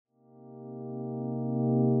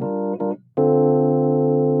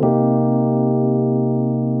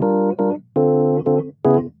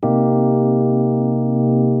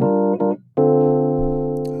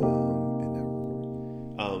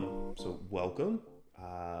welcome.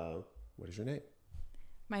 What is your name?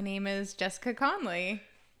 My name is Jessica Conley.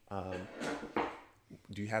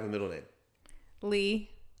 Do you have a middle name?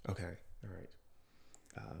 Lee. Okay, all right.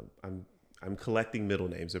 I'm collecting middle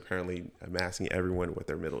names. Apparently, I'm asking everyone what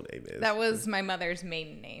their middle name is. That was my mother's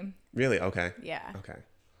maiden name. Really? Okay. Yeah. Okay.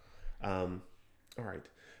 All right.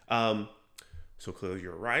 So clearly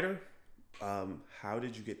you're a rider. How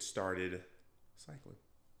did you get started cycling?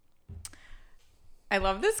 I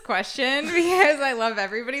love this question because I love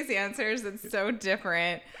everybody's answers. It's so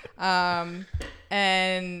different.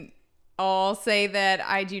 And I'll say that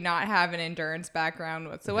I do not have an endurance background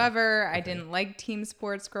whatsoever. Okay. I didn't like team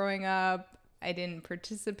sports growing up. I didn't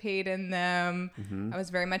participate in them. Mm-hmm. I was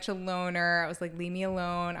very much a loner. I was like, leave me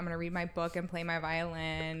alone. I'm going to read my book and play my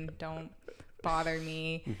violin. Don't bother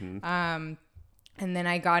me. Mm-hmm. And then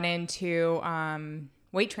I got into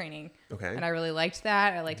weight training. Okay. And I really liked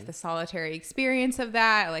that. I liked the solitary experience of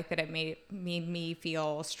that. I liked that it made me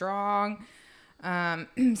feel strong.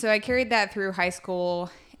 So I carried that through high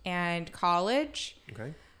school and college.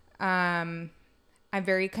 Okay. I'm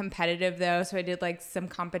very competitive though, so I did like some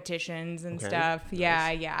competitions and stuff.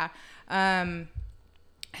 Nice. Yeah.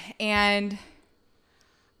 And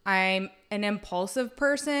I'm an impulsive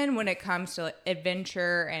person when it comes to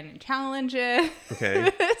adventure and challenges.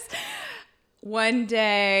 Okay. One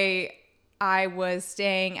day I was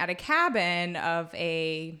staying at a cabin of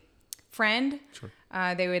a friend. Sure.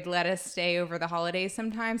 They would let us stay over the holidays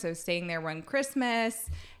sometimes. I was staying there one Christmas.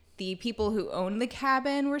 The people who owned the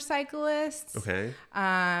cabin were cyclists. Okay.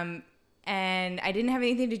 And I didn't have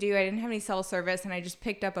anything to do. I didn't have any cell service. And I just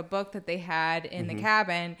picked up a book that they had in the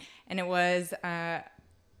cabin. And it was a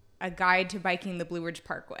guide to biking the Blue Ridge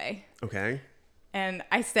Parkway. Okay. And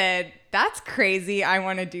I said, that's crazy. I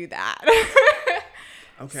want to do that.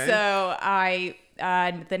 Okay. So I,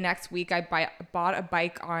 the next week, I bought a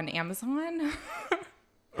bike on Amazon.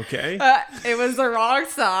 Okay. It was the wrong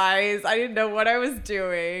size. I didn't know what I was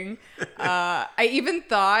doing. I even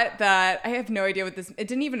thought that I have no idea what this. It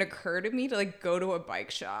didn't even occur to me to like go to a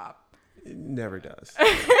bike shop. It never does.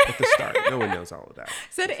 At the start, no one knows all of that.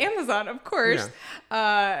 Said Amazon, of course.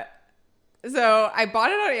 Yeah. So I bought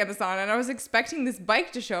it on Amazon, and I was expecting this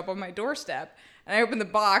bike to show up on my doorstep. And I opened the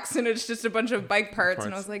box, and it's just a bunch of bike parts,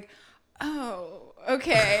 and I was like, "Oh,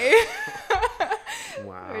 okay."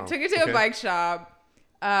 Wow. I took it to a bike shop.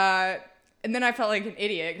 And then I felt like an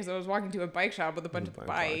idiot because I was walking to a bike shop with a bunch of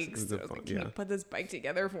bikes. So I was like, can you put this bike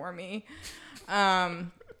together for me? I'd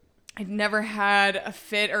never had a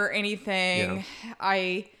fit or anything. Yeah.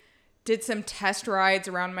 I did some test rides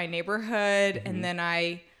around my neighborhood, and then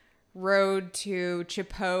I rode to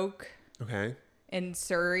Chipoke in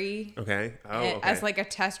Surrey as like a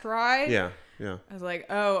test ride. Yeah. I was like,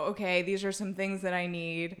 oh, okay, these are some things that I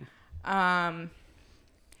need. And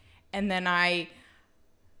then I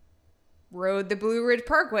rode the Blue Ridge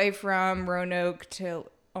Parkway from Roanoke to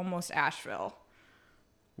almost Asheville.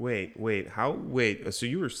 Wait. So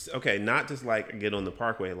you were, not just like get on the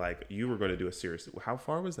parkway, like you were going to do a series. How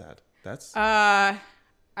far was that? That's...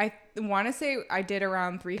 I want to say I did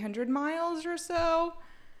around 300 miles or so.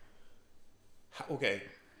 Okay.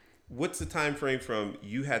 What's the time frame from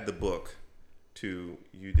you had the book to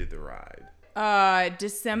you did the ride?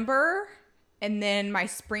 December, and then my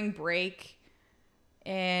spring break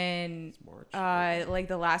in March. Like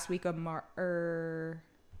the last week of March.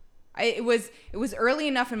 It was early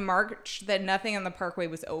enough in March that nothing on the parkway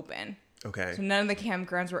was open. Okay. So none of the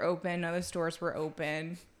campgrounds were open. None of the stores were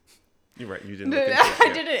open. You're right. You didn't.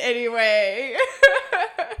 I did it anyway.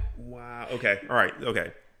 Wow. Okay. All right.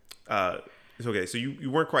 Okay. It's okay. So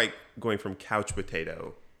you weren't quite going from couch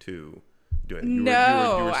potato to doing. You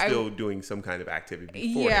were still doing some kind of activity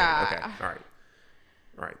before. Yeah. Okay.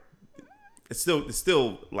 All right. It's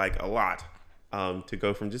still like a lot to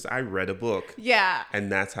go from just I read a book. Yeah.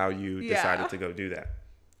 And that's how you decided to go do that,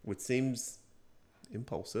 which seems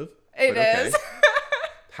impulsive. It is.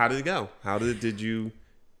 How did it go? Did you?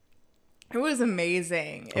 It was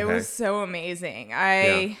amazing. Okay. It was so amazing.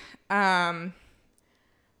 I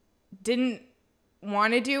didn't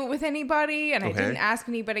want to do it with anybody, and I didn't ask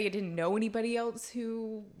anybody. I didn't know anybody else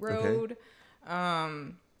who rode.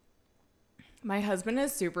 Okay. My husband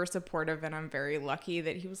is super supportive, and I'm very lucky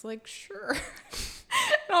that he was like, sure.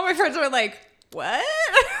 And all my friends were like, what?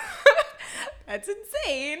 That's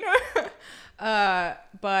insane.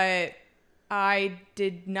 But I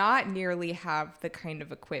did not nearly have the kind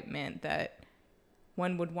of equipment that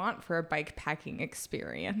one would want for a bike packing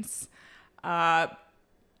experience. I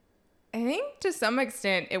think to some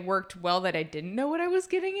extent it worked well that I didn't know what I was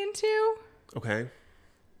getting into. Okay.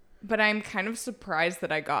 But I'm kind of surprised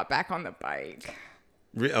that I got back on the bike.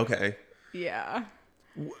 Okay. Yeah.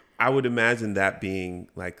 I would imagine that being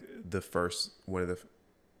like one of the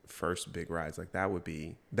first big rides. Like that would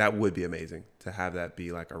be amazing to have that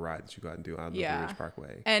be like a ride that you go out and do on the Blue Ridge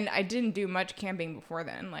Parkway. And I didn't do much camping before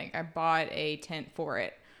then. Like I bought a tent for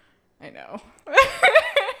it. I know.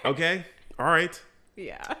 Okay. All right.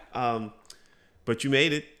 Yeah. But you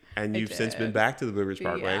made it, and you've since been back to the Blue Ridge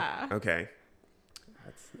Parkway. Yeah. Okay.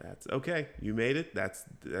 That's okay. You made it. That's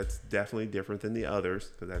definitely different than the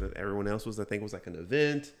others, because everyone else was like an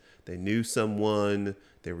event. They knew someone.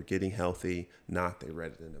 They were getting healthy. They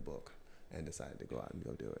read it in a book and decided to go out and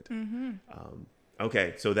go do it. Mm-hmm.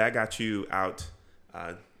 Okay, so that got you out,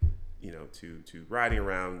 to riding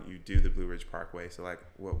around. You do the Blue Ridge Parkway. So like,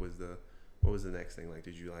 what was the next thing? Like,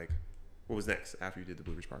 what was next after you did the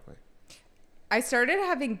Blue Ridge Parkway? I started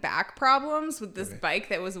having back problems with this bike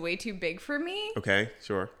that was way too big for me. Okay,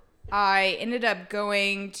 sure. I ended up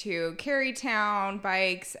going to Carytown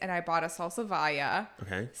Bikes, and I bought a Salsavaya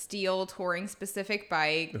steel touring specific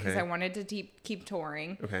bike because I wanted to keep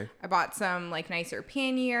touring. Okay. I bought some like nicer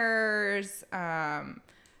panniers, some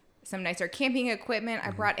nicer camping equipment.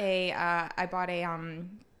 Mm-hmm. I bought a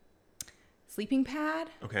sleeping pad.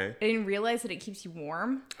 Okay. I didn't realize that it keeps you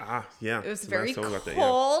warm. Ah, yeah. It was very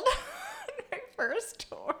cold. My first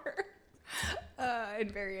tour.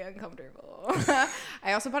 And very uncomfortable.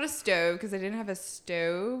 I also bought a stove because I didn't have a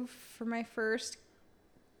stove for my first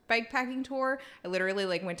bike packing tour. I literally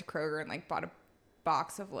like went to Kroger and like bought a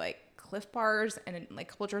box of like Cliff Bars and like a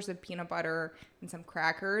couple jars of peanut butter and some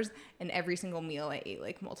crackers. And every single meal I ate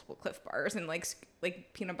like multiple Cliff Bars and like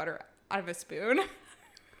peanut butter out of a spoon.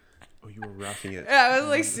 Oh, you were roughing it. I was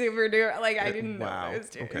like super duper. Like I didn't know what I was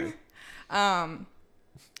doing. Okay.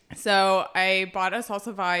 So I bought a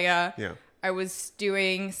Salsavaya. Yeah. I was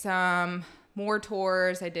doing some more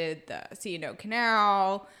tours. I did the C&O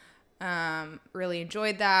Canal. Really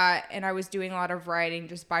enjoyed that. And I was doing a lot of riding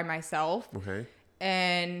just by myself. Okay.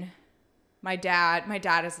 And my dad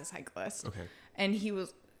is a cyclist. Okay. And he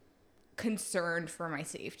was concerned for my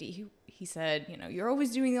safety. He said, you're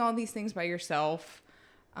always doing all these things by yourself.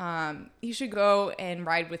 You should go and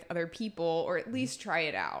ride with other people or at least try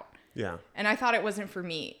it out. Yeah. And I thought it wasn't for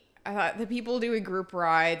me. I thought the people doing group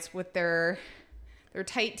rides with their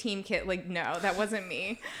tight team kit, like, no, that wasn't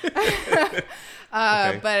me. Okay.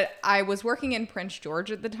 But I was working in Prince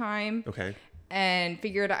George at the time. Okay. And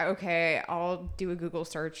figured, okay, I'll do a Google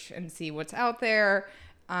search and see what's out there.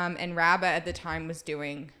 And Rabba at the time was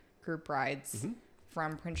doing group rides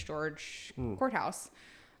from Prince George Courthouse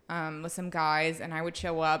with some guys. And I would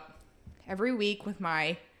show up every week with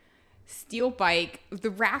my steel bike, the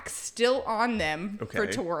rack's still on them for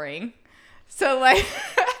touring. So like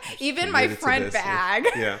even my front bag,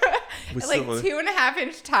 like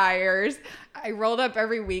 2.5-inch tires, I rolled up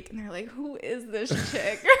every week and they're like, who is this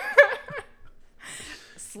chick?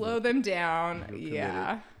 Slow them down.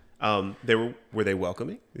 Yeah. Were they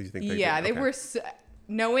welcoming? Did you think they were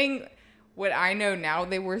knowing what I know now,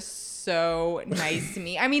 they were so nice to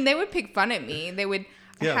me. I mean, they would pick fun at me. I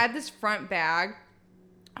had this front bag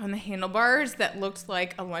on the handlebars that looked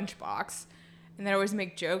like a lunchbox, and then I always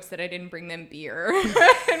make jokes that I didn't bring them beer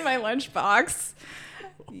in my lunchbox.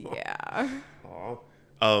 Yeah.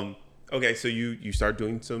 Okay, so you start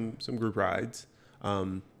doing some group rides.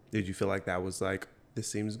 Did you feel like that was like, this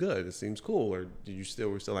seems good, this seems cool, or did you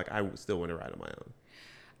still like, I still want to ride on my own?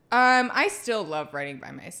 I still love riding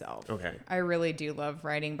by myself. Okay. I really do love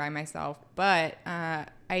riding by myself, but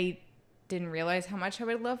I didn't realize how much I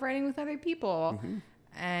would love riding with other people. Mm-hmm.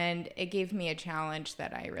 And it gave me a challenge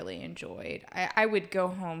that I really enjoyed. I would go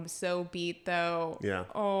home so beat, though. Yeah.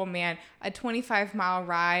 Oh, man. A 25-mile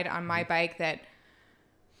ride on my bike that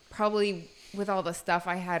probably, with all the stuff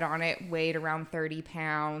I had on it, weighed around 30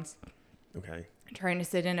 pounds. Okay. Trying to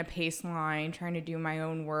sit in a pace line, trying to do my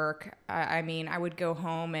own work. I mean, I would go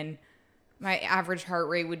home and my average heart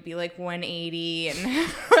rate would be like 180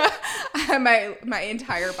 and my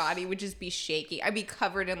entire body would just be shaky. I'd be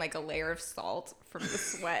covered in like a layer of salt from the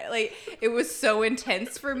sweat. Like, it was so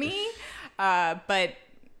intense for me. But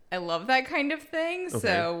I love that kind of thing. Okay.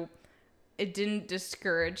 So it didn't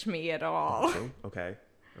discourage me at all. Okay.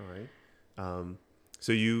 All right.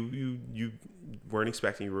 So you weren't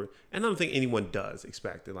expecting, and I don't think anyone does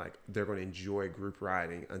expect that, like, they're going to enjoy group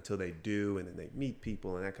riding until they do, and then they meet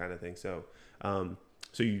people and that kind of thing. So,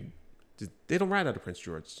 they don't ride out of Prince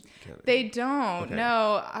George County. They don't. Okay.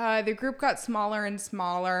 No. The group got smaller and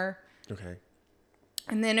smaller. Okay.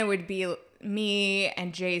 And then it would be me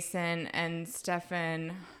and Jason and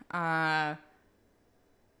Stefan,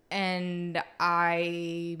 and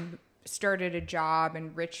I started a job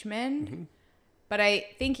in Richmond. Mm-hmm. But I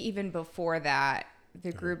think even before that,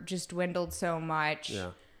 the group just dwindled so much.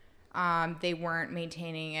 Yeah. They weren't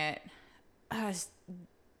maintaining it.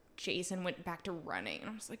 Jason went back to running, and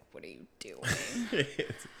I was like, what are you doing?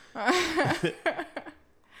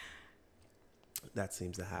 That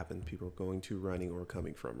seems to happen. People going to running or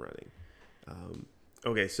coming from running.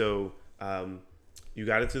 Okay, so you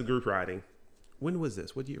got into the group riding. When was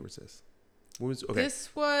this? What year was this? This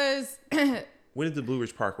was... When did the Blue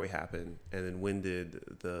Ridge Parkway happen? And then when did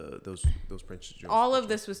those Prince George... All of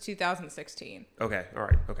this was 2016. Okay, all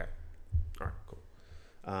right, okay. All right,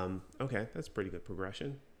 cool. Okay, that's pretty good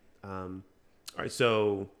progression. All right,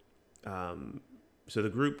 so the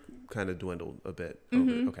group kind of dwindled a bit.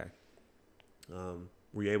 Okay.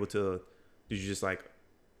 Were you able to... Did you just like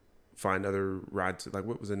find other rides? Like,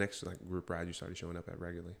 what was the next like group ride you started showing up at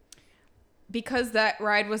regularly? Because that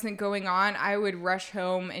ride wasn't going on, I would rush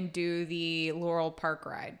home and do the Laurel Park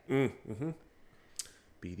ride. Mm-hmm.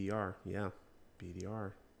 BDR, yeah.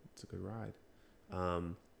 BDR. It's a good ride.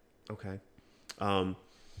 Okay.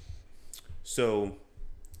 So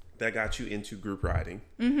that got you into group riding.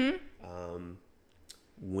 Mm-hmm.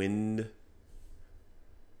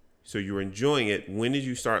 So you were enjoying it. When did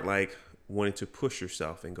you start like wanting to push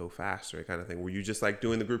yourself and go faster kind of thing? Were you just like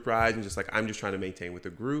doing the group rides and just like, I'm just trying to maintain with the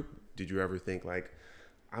group? Did you ever think like,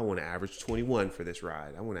 I want to average 21 for this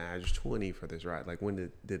ride? I want to average 20 for this ride. Like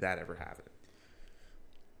when did that ever happen?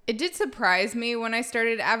 It did surprise me when I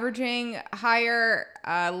started averaging higher.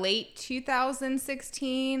 Late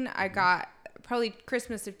 2016, I got probably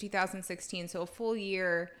Christmas of 2016. So a full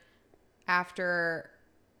year after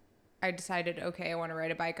I decided, okay, I want to ride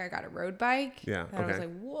a bike. I got a road bike. Yeah. And I was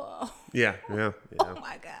like, whoa. Yeah. Oh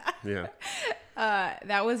my God. Yeah.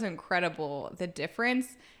 That was incredible. The difference.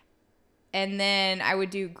 And then I would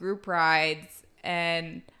do group rides,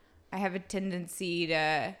 and I have a tendency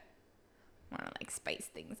to want to like spice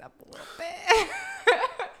things up a little bit.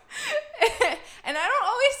 And I don't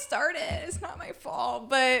always start it. It's not my fault,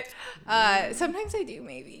 but sometimes I do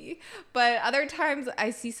maybe. But other times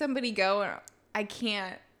I see somebody go and I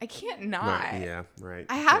can't not. Right, yeah, right.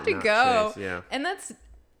 I have to go. Chase, yeah. And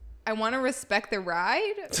I want to respect the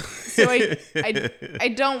ride. So I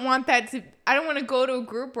don't want I don't want to go to a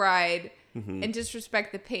group ride and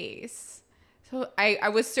disrespect the pace. So I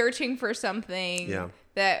was searching for something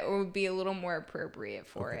that would be a little more appropriate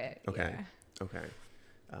for it. Okay. Yeah. Okay.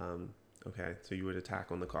 Okay. So you would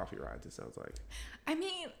attack on the coffee rides, it sounds like. I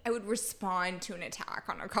mean, I would respond to an attack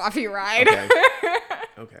on a coffee ride.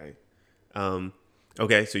 Okay.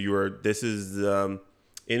 Okay. So this is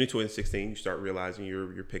in 2016, you start realizing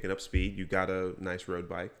you're picking up speed. You got a nice road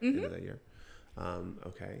bike into that year.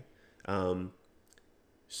 Okay.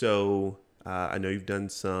 So I know you've done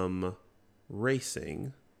some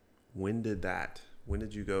racing. When did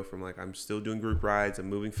you go from like, I'm still doing group rides, I'm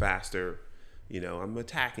moving faster, I'm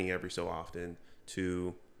attacking every so often,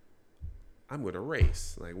 to I'm going to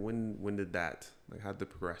race? Like when did that, like how did the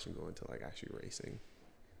progression go into like actually racing?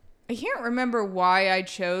 I can't remember why I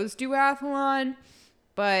chose duathlon,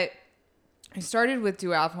 but I started with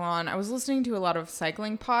duathlon. I was listening to a lot of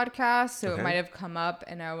cycling podcasts, so it might have come up,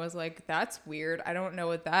 and I was like, that's weird. I don't know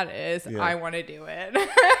what that is. Yeah. I want to do it.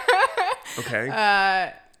 Okay.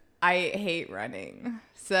 I hate running,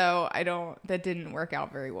 so that didn't work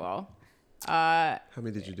out very well. How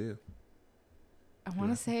many did you do? I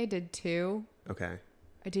want to say I did 2. Okay.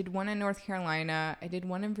 I did 1 in North Carolina. I did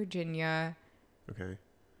 1 in Virginia. Okay.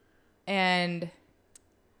 And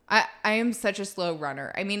I am such a slow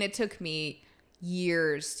runner. I mean, it took me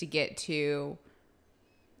years to get to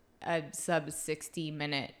a sub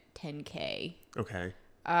 60-minute 10K. Okay.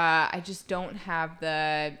 I just don't have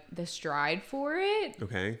the stride for it.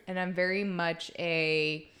 Okay. And I'm very much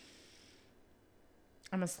I'm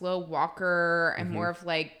a slow walker. I'm more of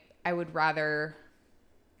like, I would rather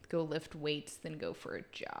go lift weights than go for a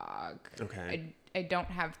jog. Okay. I don't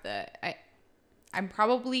have I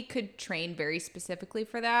probably could train very specifically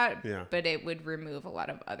for that, but it would remove a lot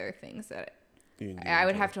of other things that I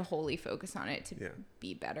would have to wholly focus on it to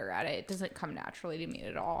be better at it. It doesn't come naturally to me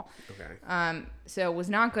at all. Okay. So was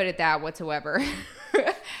not good at that whatsoever.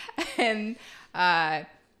 And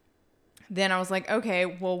then I was like, okay,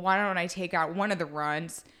 well, why don't I take out one of the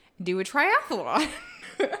runs and do a triathlon?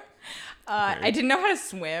 I didn't know how to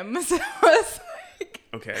swim, so I was like,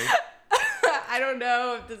 okay. I don't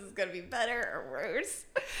know if this is going to be better or worse.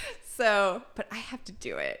 So, but I have to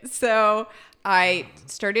do it. So I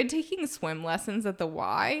started taking swim lessons at the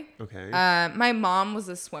Y. Okay. My mom was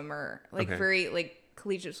a swimmer, very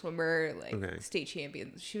collegiate swimmer, state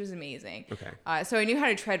champion. She was amazing. Okay. So I knew how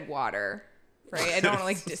to tread water. right? I don't want to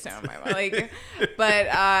like disown my mom. Like, but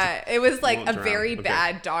it was like a very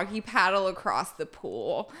bad doggy paddle across the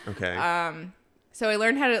pool. Okay. So I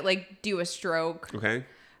learned how to like do a stroke. Okay.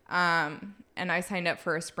 And I signed up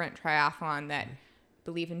for a sprint triathlon that I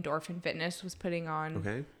believe Endorphin Fitness was putting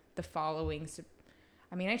on the following.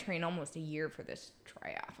 I mean, I trained almost a year for this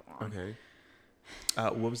triathlon. Okay.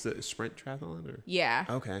 What was the sprint triathlon? Or? Yeah.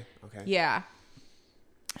 Okay. Yeah.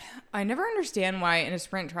 I never understand why in a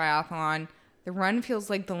sprint triathlon, the run feels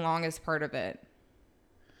like the longest part of it.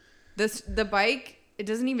 The bike, it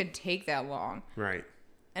doesn't even take that long. Right.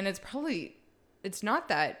 And it's not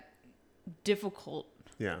that difficult.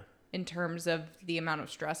 Yeah. In terms of the amount of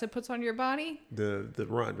stress it puts on your body. The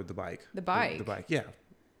run or the bike. The bike. The bike, yeah.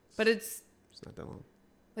 But it's not that long.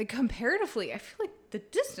 Like comparatively, I feel like the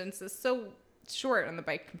distance is so short on the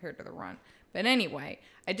bike compared to the run. But anyway,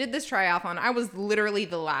 I did this triathlon. I was literally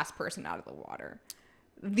the last person out of the water.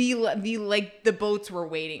 The boats were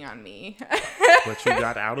waiting on me. But you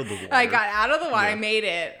got out of the water. I got out of the water. Yeah. I made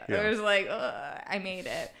it. Yeah. I was like, I made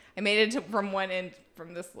it. I made it from one end,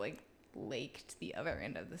 from this like lake to the other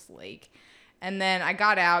end of this lake. And then I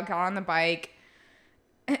got on the bike,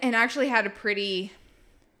 and actually had a pretty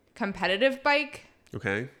competitive bike.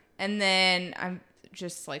 Okay. And then I'm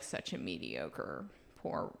just like such a mediocre,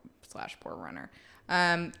 poor runner.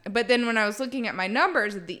 But then when I was looking at my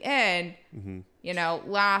numbers at the end,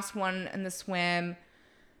 last one in the swim,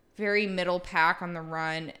 very middle pack on the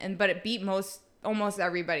run, but it beat almost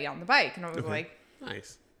everybody on the bike. And I was like,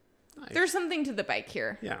 nice. There's something to the bike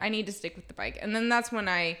here. Yeah. I need to stick with the bike. And then that's when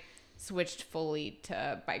I switched fully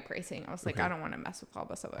to bike racing. I was like, I don't want to mess with all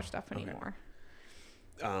this other stuff anymore.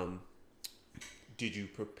 Did you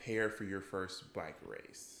prepare for your first bike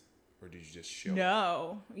race, or did you just show up?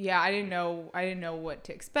 No. Yeah, I didn't know what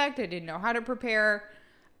to expect. I didn't know how to prepare.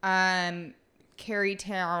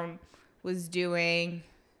 Carytown was doing,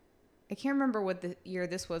 I can't remember what the year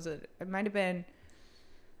this was. It might have been,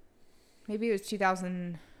 maybe it was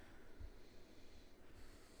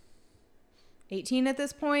 2018 at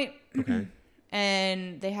this point. Okay.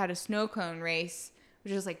 And they had a snow cone race,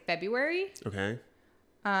 which was like February. Okay.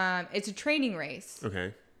 It's a training race.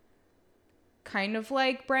 Okay. Kind of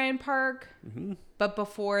like Bryant Park, but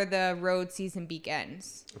before the road season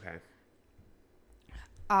begins. Okay.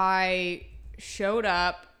 I showed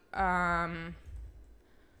up.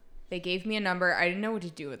 They gave me a number. I didn't know what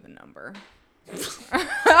to do with the number.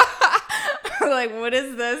 Like, what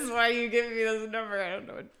is this? Why are you giving me this number? I don't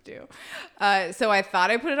know what to do. So I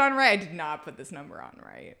thought I put it on right. I did not put this number on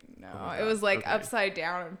right. No, it was like upside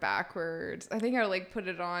down and backwards. I think I like put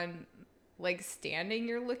it on like standing.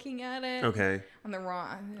 You're looking at it. Okay. On the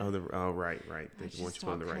wrong. Right. They want you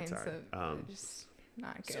on the right side. Just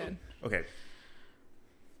not good. Okay.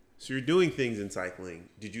 So you're doing things in cycling.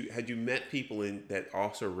 Had you met people that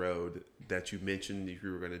also rode that you mentioned if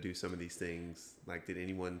you were going to do some of these things? Like, did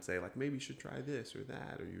anyone say like maybe you should try this or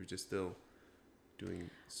that, or you were just still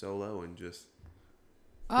doing solo and just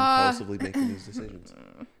impulsively making those decisions?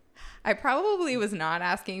 I probably was not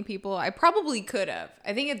asking people. I probably could have.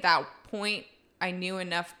 I think at that point I knew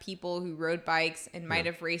enough people who rode bikes and might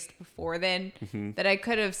have raced before then that I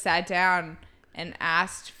could have sat down and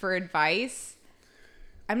asked for advice.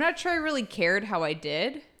 I'm not sure I really cared how I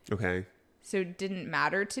did. Okay. So it didn't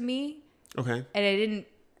matter to me. Okay. And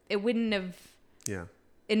it wouldn't have. Yeah.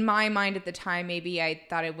 In my mind at the time, maybe I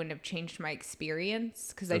thought it wouldn't have changed my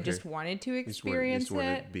experience because I just wanted to experience just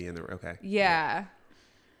wanted to be in the. Okay. Yeah.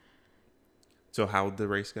 So how did the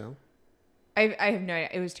race go? I have no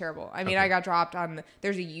idea. It was terrible. I mean, I got dropped on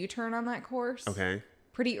there's a U-turn on that course. Okay.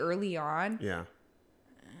 Pretty early on. Yeah.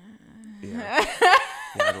 Yeah.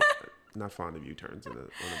 I'm not fond of U-turns on a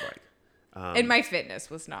bike. And my fitness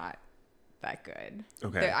was not that good.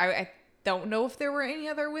 Okay. I don't know if there were any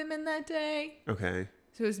other women that day. Okay.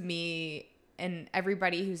 So it was me and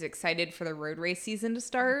everybody who's excited for the road race season to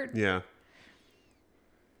start. Yeah.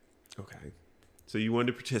 Okay. So you wanted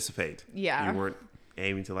to participate. Yeah. You weren't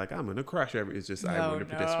aiming to like, I'm going to crush everything. It's just, I wanted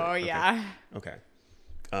to participate. Oh, yeah. Okay.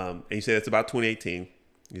 And you say that's about 2018.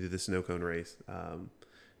 You did the snow cone race.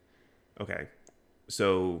 Okay.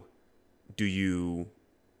 So do you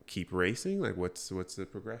keep racing? Like what's the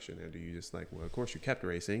progression? And do you just like, well, of course you kept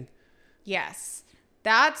racing. Yes.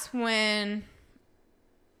 That's when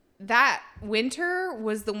that winter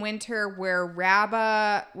was the winter where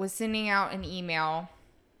Rabba was sending out an email,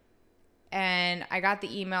 and I got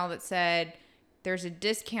the email that said there's a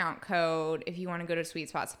discount code if you want to go to Sweet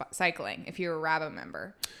Spot Cycling if you're a Rabba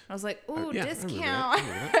member. I was like, ooh, discount.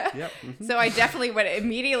 Yep. Mm-hmm. So I definitely went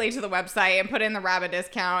immediately to the website and put in the Rabba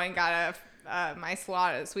discount and got a my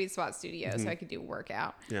slot at Sweet Spot Studio so I could do a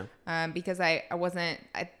workout. Yeah. Because I wasn't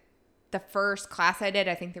the first class I did,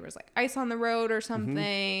 I think there was like ice on the road or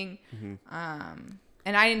something.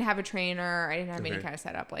 And I didn't have a trainer. I didn't have any kind of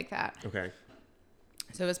setup like that. Okay.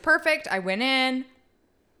 So it was perfect. I went in.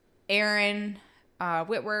 Aaron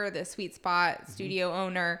Whitwer, the Sweet Spot Studio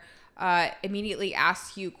owner, immediately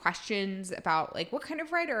asked you questions about like, what kind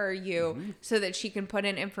of rider are you? So that she can put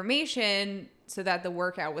in information so that the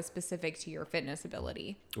workout was specific to your fitness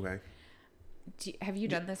ability. Okay. Have you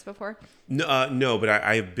done this before? No, but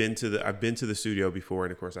I've been to the studio before,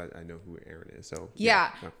 and of course I know who Aaron is. So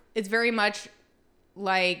yeah. It's very much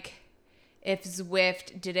like if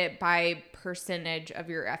Zwift did it by percentage of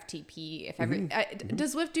your FTP. If every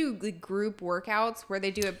does Zwift do like group workouts where they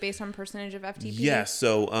do it based on percentage of FTP? Yes.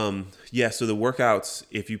 So so the workouts,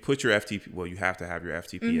 if you put your FTP, well, you have to have your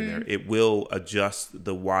FTP in there. It will adjust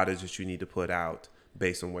the wattage that you need to put out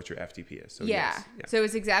based on what your FTP is. So yeah. So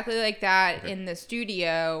it's exactly like that in the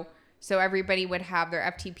studio. So everybody would have their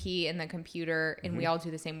FTP in the computer, and we all do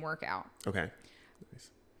the same workout. Okay. Nice.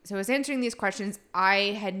 So I was answering these questions.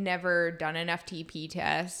 I had never done an FTP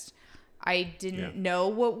test. I didn't know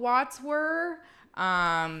what watts were.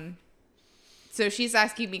 So she's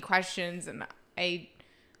asking me questions, and I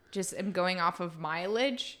just am going off of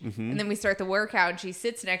mileage. And then we start the workout, and she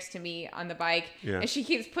sits next to me on the bike, and she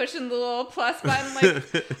keeps pushing the little plus button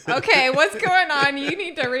like, okay, what's going on? You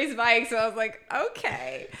need to race bikes. So I was like,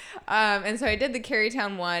 okay. And so I did the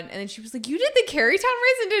Carytown one, and then she was like, you did the Carytown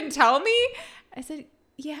race and didn't tell me? I said,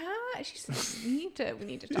 yeah. She said, we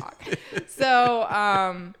need to talk.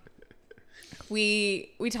 So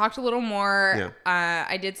we talked a little more.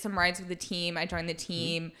 I did some rides with the team. I joined the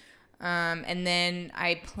team. And then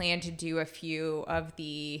I plan to do a few of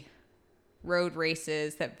the road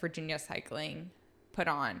races that Virginia Cycling put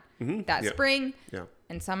on that spring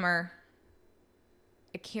and summer.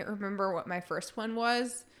 I can't remember what my first one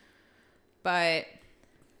was, but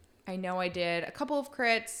I know I did a couple of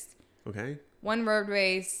crits. Okay. One road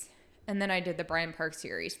race, and then I did the Bryan Park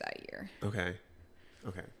series that year. Okay.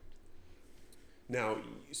 Now,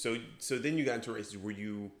 so then you got into races where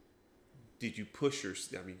did you push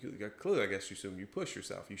yourself? I mean, clearly, I guess you assume you push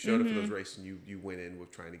yourself. You showed up for those races, and you went in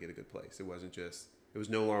with trying to get a good place. It was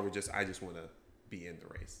no longer just, I just want to be in the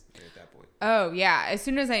race at that point. Oh, yeah. As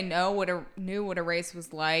soon as I knew what a race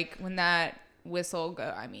was like, when that whistle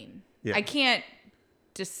I can't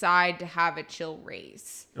decide to have a chill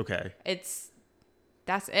race. Okay.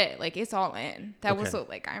 That's it. Like, it's all in. That whistle,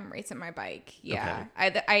 like, I'm racing my bike. Yeah.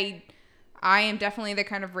 Okay. I am definitely the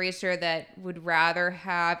kind of racer that would rather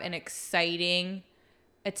have an exciting,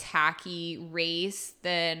 attacky race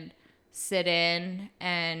than sit in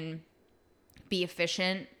and be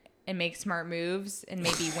efficient and make smart moves and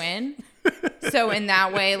maybe win. So in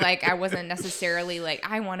that way, like, I wasn't necessarily like,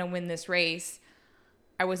 I want to win this race.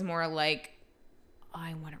 I was more like,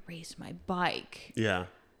 I want to race my bike. Yeah.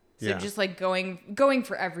 So just like going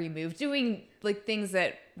for every move, doing like things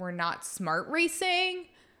that were not smart racing,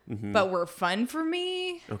 but were fun for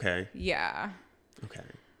me. Okay. Yeah. Okay.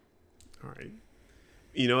 All right.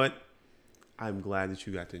 You know what? I'm glad that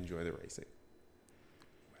you got to enjoy the racing.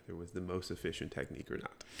 Whether it was the most efficient technique or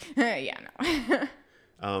not. Yeah,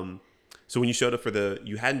 no. So when you showed up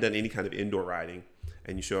you hadn't done any kind of indoor riding,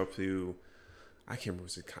 and you show up to, I can't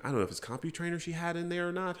remember, I don't know if it's CompuTrainer she had in there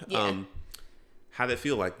or not. Yeah. How'd it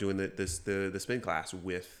feel like doing the spin class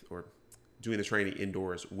or doing the training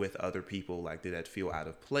indoors with other people? Like, did that feel out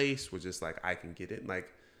of place? Was just like, I can get it?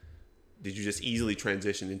 Like, did you just easily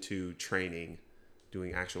transition into training,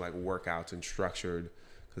 doing actual like workouts and structured?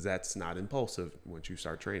 Because that's not impulsive once you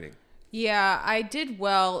start training. Yeah, I did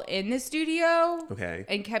well in the studio. Okay.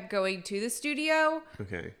 And kept going to the studio.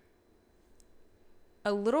 Okay.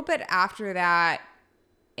 A little bit after that,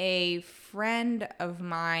 a friend of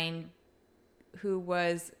mine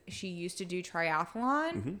she used to do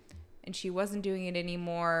triathlon and she wasn't doing it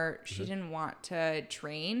anymore. She didn't want to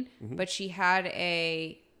train, but she had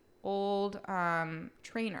a old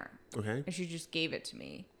trainer. Okay. And she just gave it to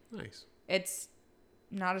me. Nice. It's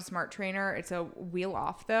not a smart trainer. It's a wheel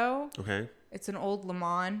off though. Okay. It's an old Le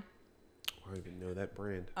Mans. I don't even know that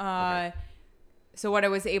brand. Okay. So what I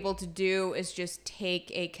was able to do is just take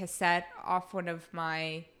a cassette off one of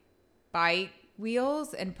my bike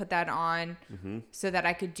wheels and put that on so that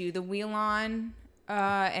I could do the wheel on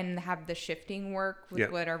and have the shifting work with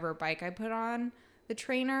whatever bike I put on the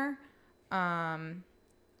trainer. And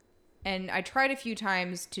I tried a few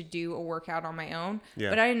times to do a workout on my own,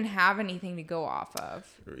 but I didn't have anything to go off of.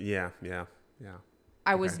 Yeah.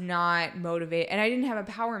 I was not motivated, and I didn't have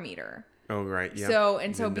a power meter. Oh, right. Yeah.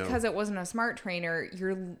 So because it wasn't a smart trainer,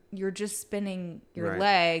 you're just spinning your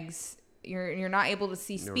legs. You're not able to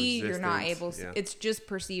see speed. You're not able to, it's just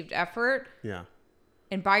perceived effort. Yeah.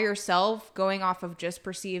 And by yourself, going off of just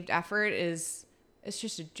perceived effort it's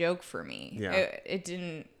just a joke for me. Yeah. It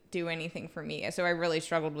didn't do anything for me. So I really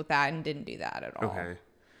struggled with that and didn't do that at all. Okay.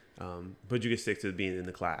 But you can stick to being in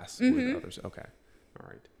the class with others. Okay. All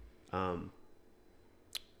right.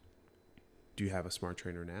 Do you have a smart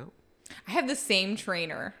trainer now? I have the same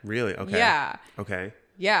trainer. Really? Okay. Yeah. Okay.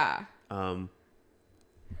 Yeah. Do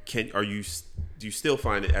you still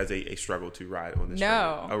find it as a struggle to ride on this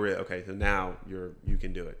No. trainer? Oh, really? Okay. So now you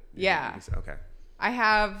can do it. Okay. I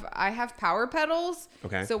have power pedals.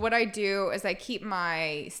 Okay. So what I do is I keep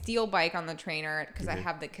my steel bike on the trainer because I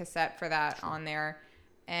have the cassette for that on there,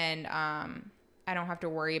 and I don't have to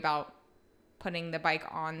worry about putting the bike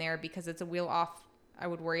on there because it's a wheel off. I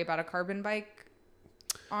would worry about a carbon bike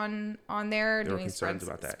on there doing sprints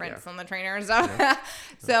on the trainer and stuff. Yeah.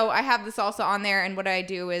 So I have this also on there, and what I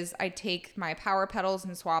do is I take my power pedals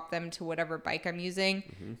and swap them to whatever bike I'm using.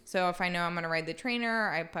 Mm-hmm. So if I know I'm going to ride the trainer,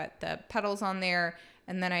 I put the pedals on there,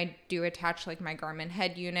 and then I do attach like my Garmin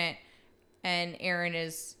head unit, and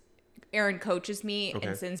Aaron coaches me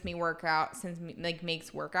and sends me makes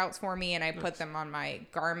workouts for me, and I put them on my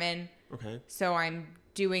Garmin. Okay. So I'm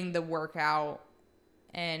doing the workout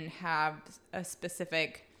and have a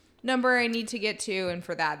specific number I need to get to, and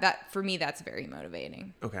for me that's very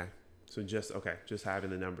motivating. Okay. So just having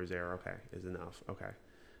the numbers there is enough. Okay.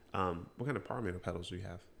 What kind of power pedals do you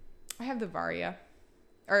have? I have the Varia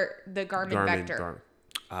or the Garmin Vector.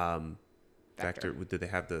 Vector. Did they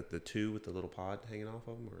have the 2 with the little pod hanging off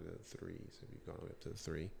of them, or the 3? So you've gone up to the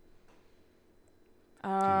 3.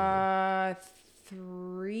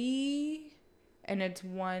 3, and it's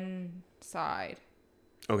one side.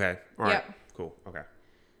 Okay. All right. Yep. Cool. Okay.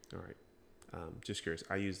 All right. Just curious.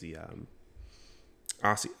 I use the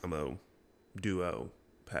Asiamo Duo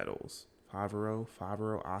pedals. Favaro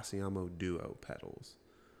Asiamo Duo pedals.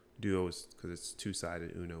 Duo is because it's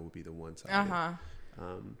 2-sided. Uno would be the one-sided. Uh-huh.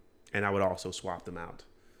 And I would also swap them out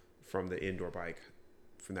from the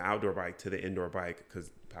outdoor bike to the indoor bike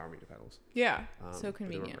because power meter pedals. Yeah. So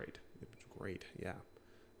convenient. They were great. It was great. Yeah.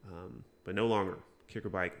 But no longer. Kicker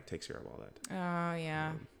bike takes care of all that. Oh,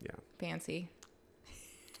 yeah. Yeah. Fancy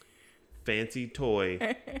toy.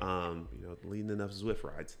 Leading enough Zwift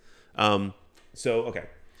rides. So, okay.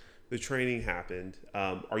 The training happened.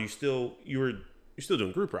 You're still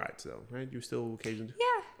doing group rides though, right? You still occasionally?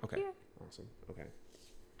 Yeah. Okay. Yeah. Awesome. Okay.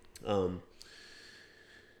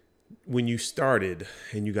 When you started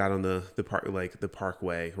and you got on the park, like the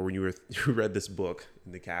parkway, or when you read this book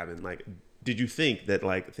in the cabin, like, did you think that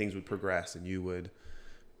like things would progress and you would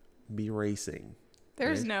be racing?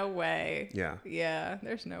 There's no way. Yeah. Yeah.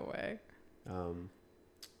 There's no way. You're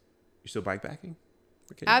still bikepacking?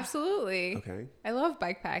 Okay. Absolutely. Okay. I love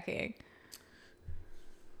bikepacking.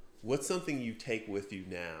 What's something you take with you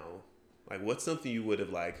now? Like, what's something you would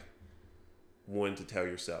have like wanted to tell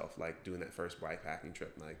yourself, like doing that first bikepacking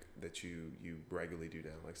trip, like that you regularly do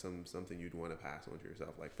now, like something you'd want to pass on to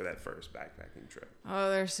yourself, like for that first backpacking trip? Oh,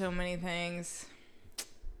 there's so many things.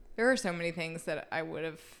 There are so many things that I would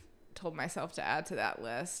have told myself to add to that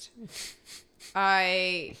list.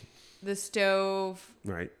 The stove.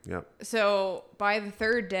 Right. Yep. So by the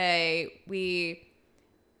third day,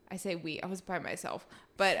 I was by myself,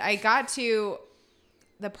 but I got to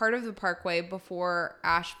the part of the parkway before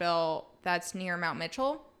Asheville that's near Mount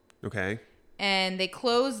Mitchell. Okay. And they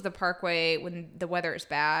close the parkway when the weather is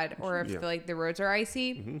bad or if the roads are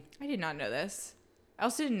icy. Mm-hmm. I did not know this. I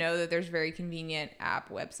also didn't know that there's a very convenient app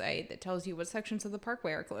website that tells you what sections of the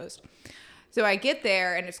parkway are closed. So I get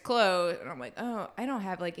there and it's closed and I'm like, oh, I don't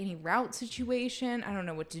have like any route situation. I don't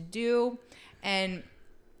know what to do. And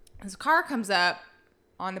this car comes up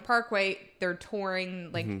on the parkway. They're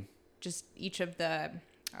touring like just each of the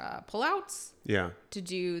pullouts. Yeah. To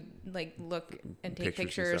do like look and take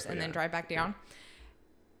pictures and then drive back down. Yeah.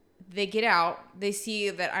 They get out. They see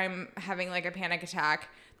that I'm having like a panic attack.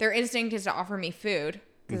 Their instinct is to offer me food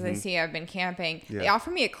because they see I've been camping. Yeah. They offer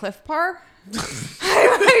me a Cliff Bar.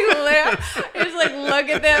 I just like look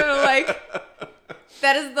at them and like,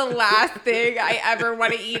 that is the last thing I ever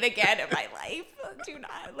want to eat again in my life. Do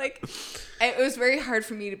not like. It was very hard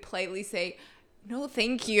for me to politely say, no,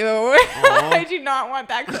 thank you. I do not want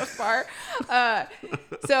that Cliff Bar.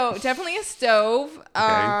 So definitely a stove.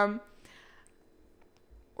 Okay.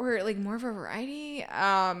 Or like more of a variety.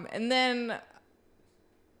 And then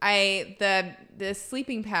the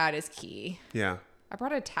sleeping pad is key. Yeah. I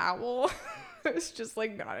brought a towel. It's just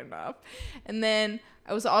like not enough. And then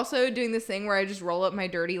I was also doing this thing where I just roll up my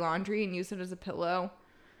dirty laundry and use it as a pillow.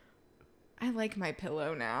 I like my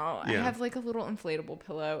pillow now. Yeah. I have like a little inflatable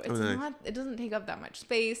pillow. It's nice. It doesn't take up that much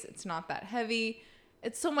space. It's not that heavy.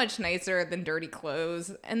 It's so much nicer than dirty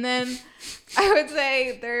clothes. And then I would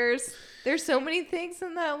say there's so many things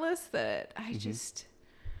in that list that I just,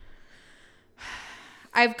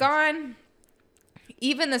 I've gone,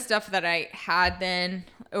 even the stuff that I had then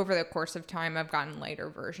over the course of time, I've gotten lighter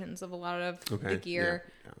versions of a lot of the gear.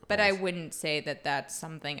 Yeah. But I wouldn't say that that's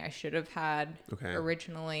something I should have had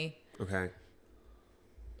originally. Okay.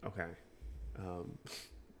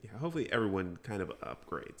 Yeah, hopefully everyone kind of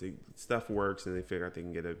upgrades. Stuff works and they figure out they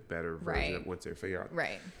can get a better version of once they figure out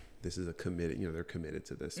this is a committed, they're committed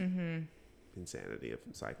to this insanity of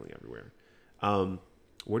cycling everywhere.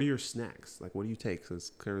 What are your snacks? Like, what do you take? So it's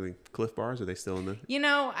clearly Cliff Bars. Are they still in the...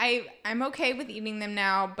 I'm okay with eating them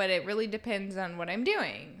now, but it really depends on what I'm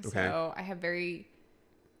doing. Okay. So I have very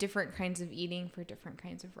different kinds of eating for different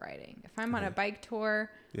kinds of riding. If I'm on a bike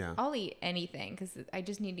tour, I'll eat anything because I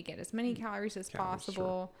just need to get as many calories as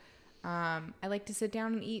possible. Sure. I like to sit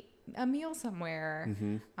down and eat a meal somewhere.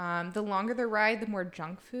 The longer the ride, the more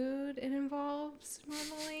junk food it involves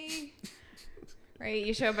normally. Right?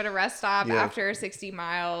 You show up at a rest stop after 60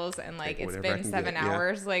 miles and like it's been 7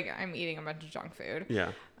 hours. Like I'm eating a bunch of junk food.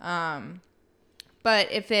 Yeah.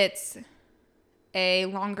 But if it's a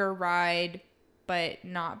longer ride but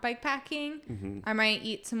not bike packing, I might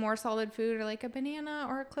eat some more solid food or like a banana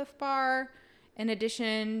or a Cliff Bar in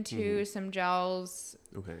addition to some gels.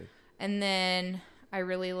 Okay. And then I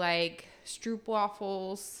really like Stroop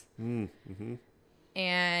waffles.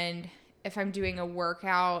 And if I'm doing a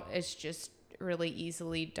workout, it's just really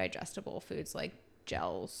easily digestible foods like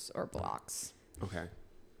gels or blocks. Okay.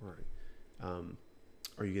 All right.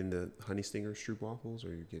 Are you getting the Honey Stinger Stroop waffles or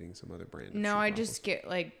are you getting some other brand? No, I just get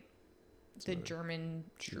like the German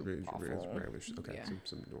Stroop waffle.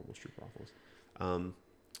 Some normal Stroop waffles.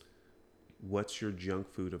 What's your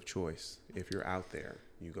junk food of choice? If you're out there,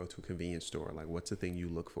 you go to a convenience store, like what's the thing you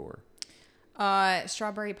look for?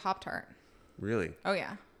 Strawberry Pop-Tart. Really? Oh,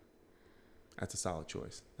 yeah. That's a solid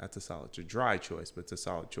choice. It's a dry choice, but it's a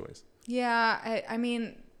solid choice. Yeah, I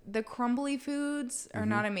mean, the crumbly foods are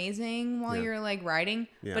not amazing while you're like riding.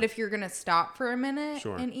 Yeah. But if you're going to stop for a minute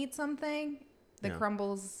and eat something, the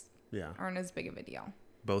crumbles aren't as big of a deal.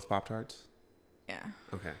 Both Pop-Tarts? Yeah.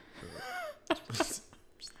 Okay. Yes.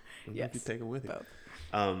 You take them with you.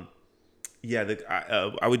 Both.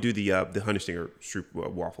 I would do the Honey Stinger Stroop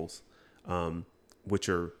waffles, which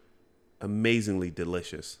are amazingly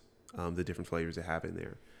delicious. The different flavors they have in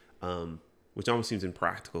there, which almost seems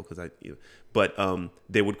impractical because but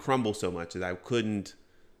they would crumble so much that I couldn't,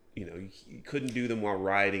 you couldn't do them while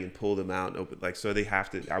riding and pull them out and open, like, so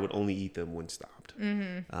I would only eat them when stopped.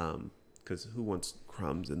 Because who wants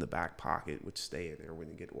crumbs in the back pocket, which stay in there when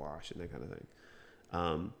they get washed and that kind of thing.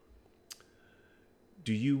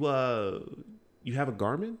 Do you have a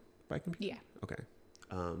Garmin bike computer? Yeah. Okay.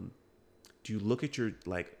 Do you look at your,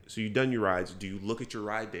 like, so you've done your rides, do you look at your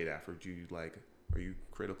ride data after? Do you, like, are you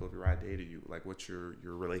critical of your ride data? What's your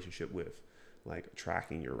relationship with, like,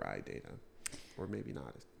 tracking your ride data? Or maybe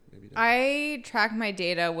not. I track my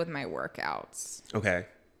data with my workouts. Okay.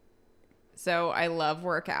 So I love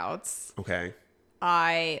workouts. Okay.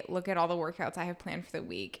 I look at all the workouts I have planned for the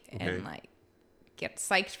week and, like, get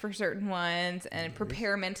psyched for certain ones and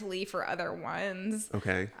prepare mentally for other ones.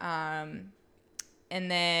 Okay. And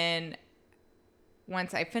then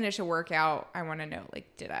once I finish a workout, I want to know,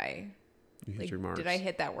 like, did I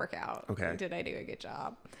hit that workout? Okay. Did I do a good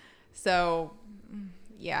job? So,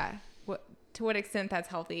 yeah. To what extent that's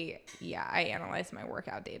healthy? Yeah, I analyze my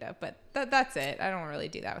workout data, but that's it. I don't really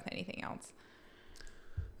do that with anything else.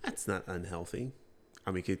 That's not unhealthy.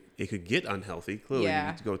 I mean, it could get unhealthy. Clearly, you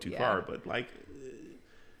need to go too far, but, like,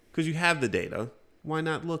 because you have the data, why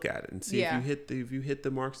not look at it and see if you hit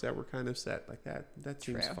the marks that were kind of set like that? That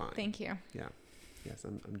seems fine. Thank you. Yeah. Yes,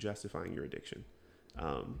 I'm justifying your addiction.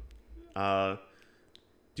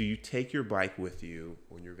 Do you take your bike with you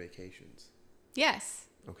on your vacations? Yes.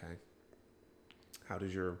 Okay.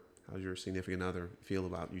 How's your significant other feel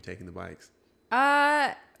about you taking the bikes?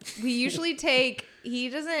 We usually take,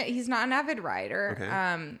 he's not an avid rider,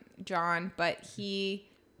 okay. John, but he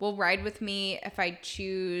will ride with me if I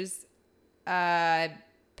choose a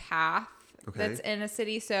path that's in a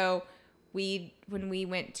city. So when we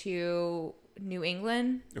went to New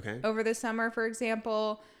England over the summer, for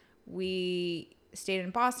example, we stayed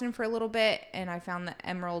in Boston for a little bit and I found the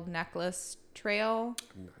Emerald Necklace Trail,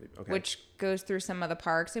 which goes through some of the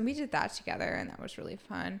parks, and we did that together and that was really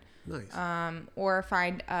fun. Nice. Or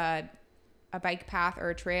find a a bike path or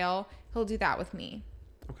a trail, he'll do that with me.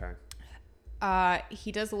 Okay.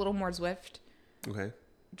 He does a little more Zwift. Okay.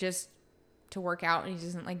 Just to work out, and he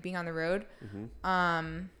doesn't like being on the road.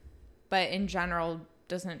 Mm-hmm. But in general,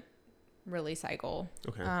 doesn't really cycle.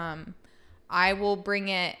 Okay. I will bring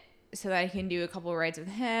it so that I can do a couple of rides with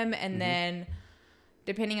him, and then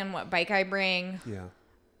depending on what bike I bring,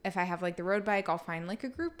 if I have like the road bike, I'll find like a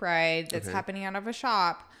group ride that's happening out of a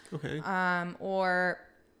shop. Okay. Or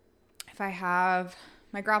if I have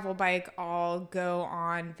my gravel bike, I'll go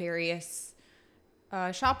on various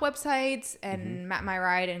shop websites and Map My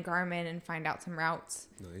Ride and Garmin and find out some routes.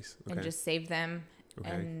 Nice. Okay. And just save them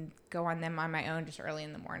and go on them on my own just early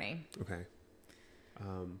in the morning. Okay.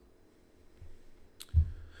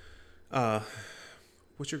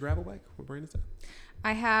 What's your gravel bike? What brand is that?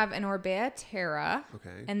 I have an Orbea Terra.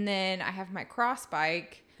 Okay. And then I have my cross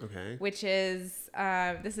bike. Okay. Which is,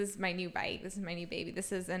 this is my new bike. This is my new baby.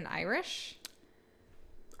 This is an Irish.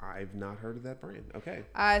 I've not heard of that brand. Okay.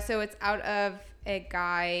 So it's out of a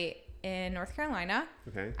guy in North Carolina.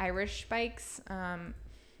 Okay. Irish bikes.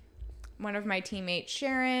 One of my teammates,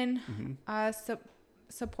 Sharon,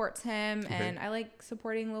 supports him, and I like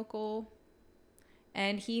supporting local.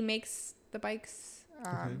 And he makes the bikes,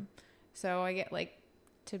 so I get like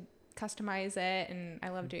to customize it, and I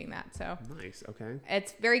love doing that. So nice. Okay.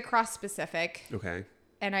 It's very cross specific. Okay.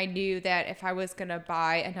 And I knew that if I was gonna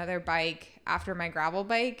buy another bike after my gravel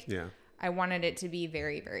bike, I wanted it to be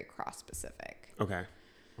very, very cross specific. Okay.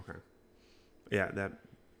 Okay. Yeah,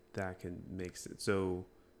 that can make sense. So,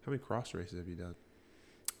 how many cross races have you done?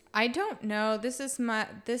 I don't know. This is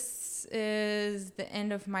the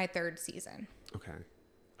end of my third season. Okay.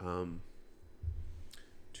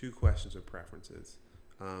 2 questions of preferences.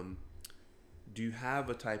 Do you have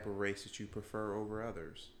a type of race that you prefer over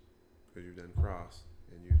others? Because you've done cross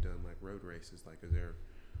and you've done like road races. Like, is there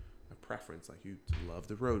a preference? Like, you love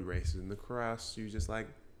the road races and the cross, you just like,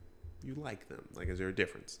 you like them. Like, is there a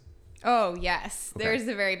difference? Oh, yes. Okay. There's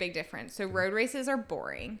a very big difference. So road races are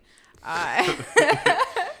boring.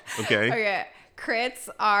 Okay. Crits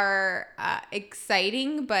are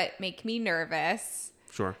exciting, but make me nervous.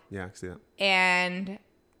 Sure. Yeah, I can see that. And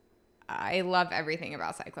I love everything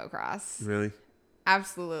about cyclocross. Really?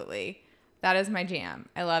 Absolutely. That is my jam.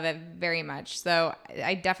 I love it very much. So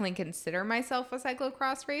I definitely consider myself a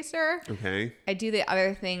cyclocross racer. Okay. I do the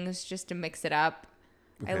other things just to mix it up.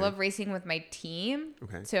 Okay. I love racing with my team.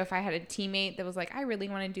 Okay. So if I had a teammate that was like, I really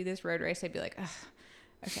want to do this road race, I'd be like, ugh,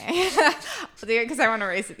 okay. I'll do it because I want to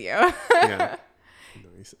race with you. Yeah.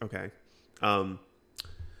 Nice. Okay.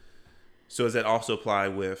 So does that also apply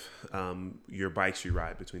with your bikes you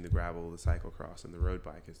ride between the gravel, the cyclocross, and the road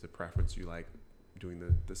bike? Is the preference you like doing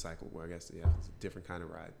the cycle? Well, I guess, it's a different kind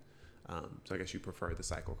of ride. So I guess you prefer the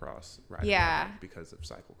cyclocross ride because of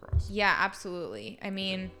cyclocross. Yeah, absolutely. I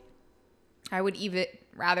mean, I would even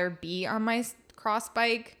rather be on my cross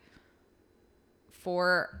bike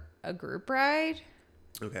for a group ride.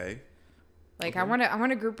 Okay. Like, I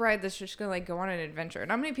want a group ride that's just gonna like go on an adventure.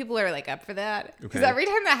 Not many people are like up for that, because every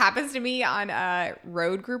time that happens to me on a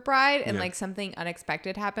road group ride and like something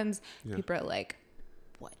unexpected happens, people are like,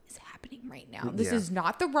 "What is happening right now? This is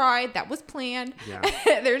not the ride that was planned." Yeah.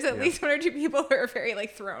 There's at least 1 or 2 people who are very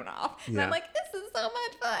like thrown off, and I'm like, "This is so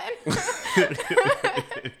much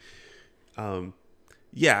fun."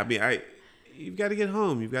 Yeah, I mean, you've got to get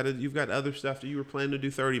home. You've got other stuff that you were planning to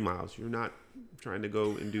do 30 miles. You're not trying to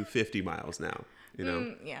go and do 50 miles now, you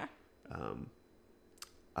know? Yeah.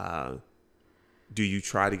 Do you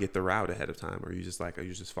try to get the route ahead of time, or you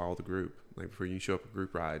just follow the group? Like, before you show up a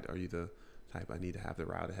group ride, are you the type, I need to have the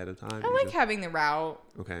route ahead of time? I like having the route.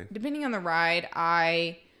 Okay. Depending on the ride,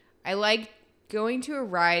 I like going to a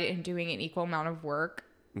ride and doing an equal amount of work.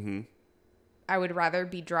 Mm-hmm. I would rather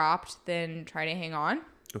be dropped than try to hang on.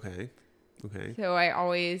 Okay. So I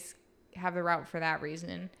always have the route for that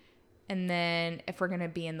reason. And then if we're going to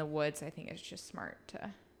be in the woods, I think it's just smart to...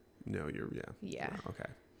 No, Yeah. Okay.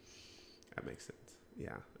 That makes sense.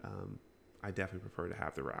 Yeah. I definitely prefer to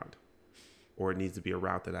have the route. Or it needs to be a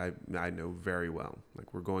route that I know very well.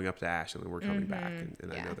 Like, we're going up to Ashland and we're coming back,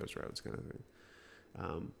 and I know those roads, kind of thing.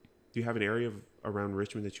 Do you have an area around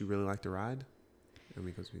Richmond that you really like to ride? I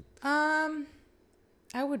mean, because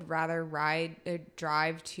I would rather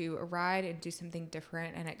drive to a ride and do something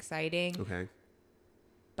different and exciting. Okay.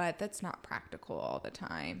 But that's not practical all the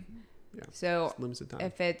time. Yeah. So it's limited time.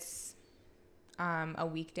 If it's a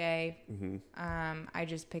weekday, I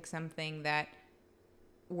just pick something that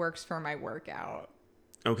works for my workout.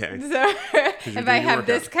 Okay. So if I have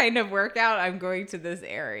this kind of workout, I'm going to this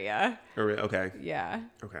area. Okay. Yeah.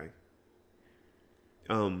 Okay.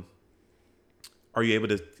 Are you able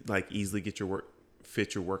to like easily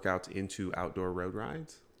fit your workouts into outdoor road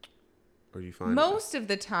rides? Or do you find most of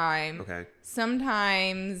the time? Okay.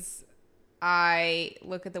 Sometimes I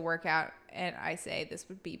look at the workout and I say this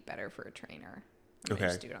would be better for a trainer. I'm gonna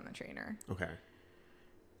just do it on the trainer. Okay.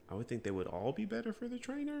 I would think they would all be better for the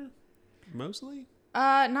trainer, mostly.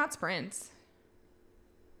 Not sprints.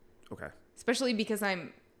 Okay. Especially because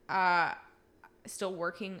I'm still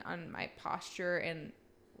working on my posture and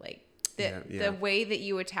like the way that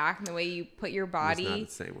you attack and the way you put your body. It's not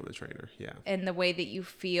the same on the trainer. Yeah. And the way that you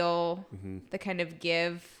feel, the kind of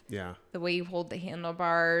give. Yeah. The way you hold the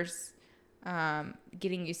handlebars,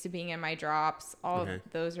 getting used to being in my drops. All of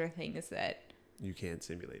those are things that you can't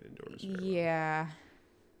simulate indoors. Yeah.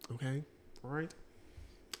 Okay. All right.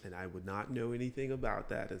 And I would not know anything about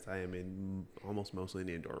that as I am almost mostly an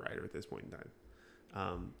indoor rider at this point in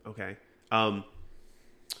time. Okay.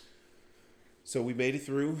 So we made it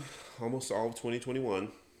through almost all of 2021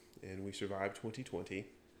 and we survived 2020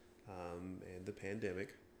 and the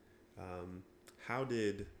pandemic. How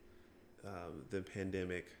did the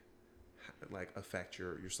pandemic like affect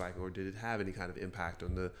your cycle, or did it have any kind of impact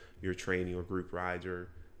on your training or group rides, or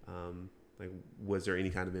like was there any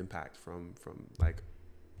kind of impact from like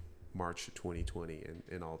March 2020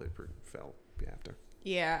 and all that fell after?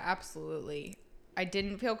 Yeah, absolutely. I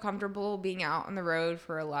didn't feel comfortable being out on the road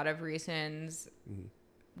for a lot of reasons.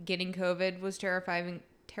 Getting COVID was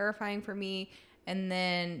terrifying for me. And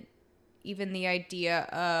then even the idea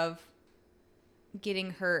of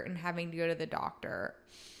getting hurt and having to go to the doctor,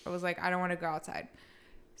 I was like, I don't want to go outside.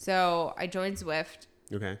 So I joined Zwift.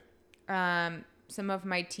 Okay. Some of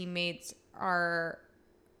my teammates were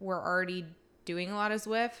already doing a lot of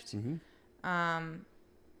Zwift.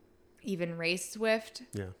 Even race Zwift.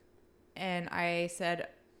 Yeah. And I said,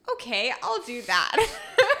 okay, I'll do that.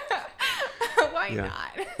 Why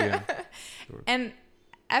not? Yeah. Sure. And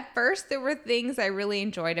at first there were things I really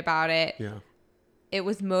enjoyed about it. Yeah. It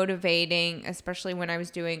was motivating, especially when I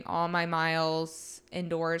was doing all my miles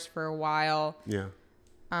indoors for a while. Yeah.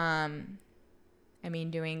 I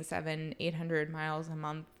mean, doing 800 miles a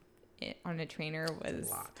month on a trainer was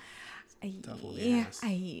a lot. Tough on the ass.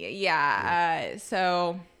 Yeah.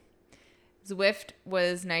 So Zwift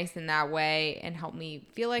was nice in that way and helped me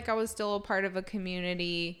feel like I was still a part of a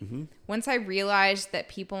community. Once I realized that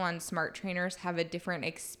people on smart trainers have a different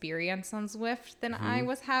experience on Zwift than I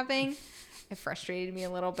was having, it frustrated me a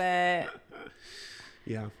little bit.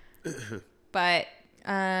 Yeah. But,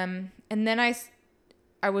 and then I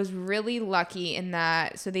was really lucky in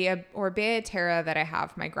that, so the Orbea Terra that I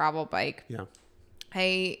have, my gravel bike,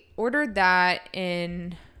 I ordered that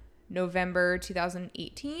in November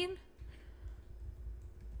 2018.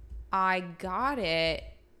 I got it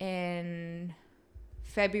in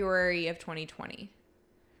February of 2020.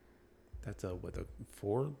 That's a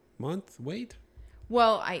 4-month wait?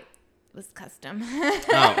 Well, it was custom.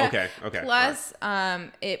 Oh, okay. Plus,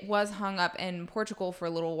 it was hung up in Portugal for a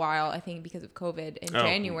little while, I think because of COVID in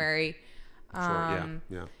January. Sure,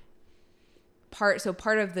 yeah. Part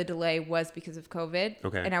of the delay was because of COVID.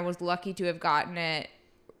 Okay. And I was lucky to have gotten it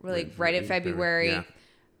right in February.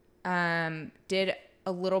 Yeah. Did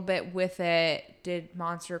a little bit with it, did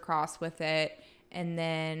Monster Cross with it, and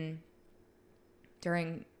then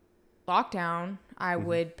during lockdown, I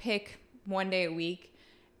would pick one day a week,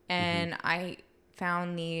 and I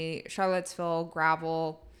found the Charlottesville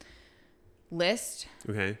gravel list,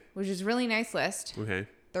 which is a really nice list.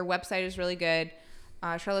 Their website is really good.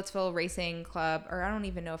 Charlottesville Racing Club, or I don't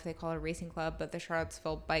even know if they call it a racing club, but the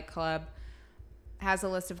Charlottesville Bike Club has a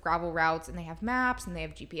list of gravel routes, and they have maps, and they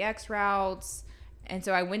have GPX routes. And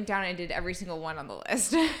so I went down and did every single one on the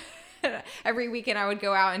list. Every weekend I would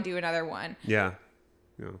go out and do another one. Yeah.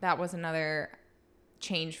 That was another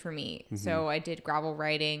change for me. So I did gravel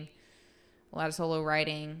riding, a lot of solo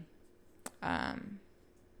riding. And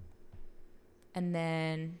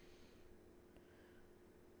then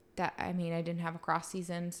I didn't have a cross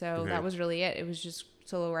season, so that was really it. It was just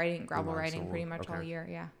solo riding, gravel riding pretty much all year.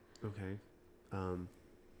 Yeah. Okay.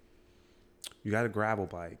 You got a gravel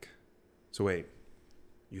bike. So wait,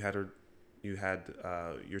 you had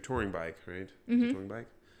your touring bike, right? The touring bike.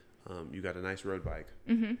 You got a nice road bike.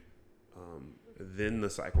 Then the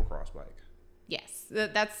cyclocross bike. Yes,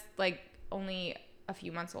 that's like only a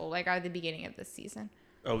few months old, like at the beginning of this season.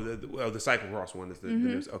 Oh, the cyclocross one is the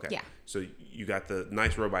news. Okay. Yeah. So you got the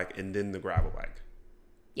nice road bike and then the gravel bike.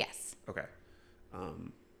 Yes. Okay.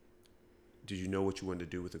 Did you know what you wanted to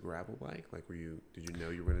do with the gravel bike? Like, did you know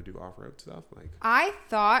you were going to do off-road stuff? Like, I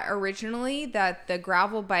thought originally that the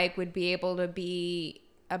gravel bike would be able to be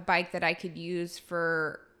a bike that I could use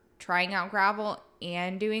for trying out gravel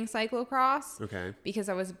and doing cyclocross. Okay. Because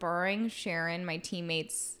I was borrowing Sharon, my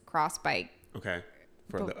teammate's cross bike. Okay.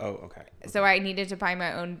 Okay. So I needed to buy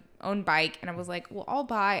my own bike, and I was like, well, I'll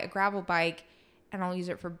buy a gravel bike and I'll use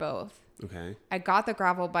it for both. Okay. I got the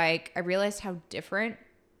gravel bike. I realized how different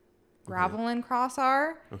gravel and cross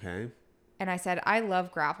are. Okay. And I said, I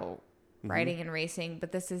love gravel riding and racing,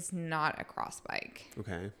 but this is not a cross bike.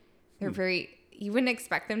 Okay. They're you wouldn't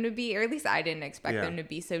expect them to be, or at least I didn't expect them to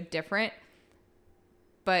be so different.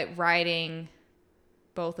 But riding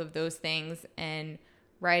both of those things and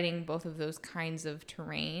riding both of those kinds of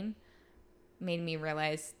terrain made me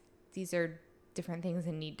realize these are different things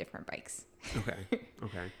and need different bikes.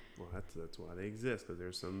 Okay. Well, that's why they exist, because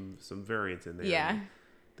there's some variance in there. Yeah.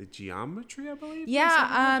 The geometry, I believe.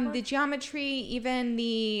 Yeah. The geometry, even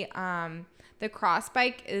the cross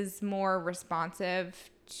bike is more responsive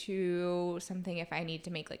to something if I need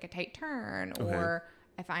to make like a tight turn or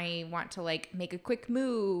if I want to like make a quick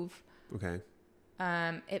move. Okay.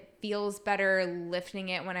 It feels better lifting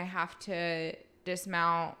it when I have to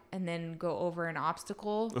dismount and then go over an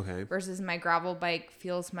obstacle. Okay. Versus my gravel bike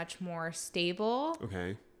feels much more stable.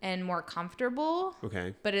 Okay. And more comfortable.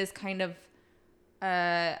 Okay. But is kind of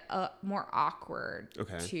more awkward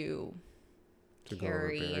to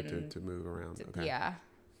carry and to move around. Okay. Yeah.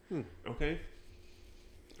 Okay.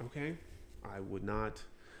 I would not.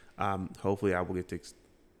 Hopefully, I will get to.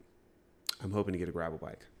 I'm hoping to get a gravel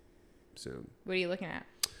bike soon. What are you looking at?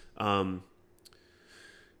 I'm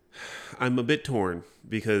a bit torn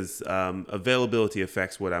because availability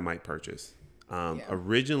affects what I might purchase.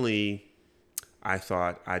 Originally, I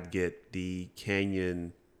thought I'd get the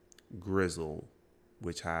Canyon Grizzle,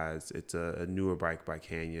 which it's a newer bike by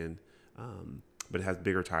Canyon, but it has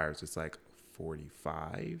bigger tires. It's like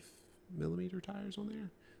 45 millimeter tires on there.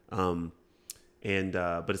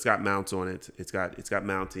 But it's got mounts on it. It's got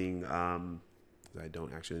mounting. I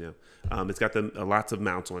don't actually know. It's got lots of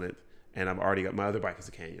mounts on it, and I've already got my other bike is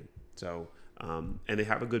a Canyon. So, and they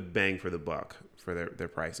have a good bang for the buck for their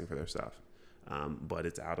pricing for their stuff. But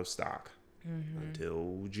it's out of stock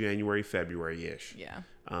until January, February-ish. Yeah.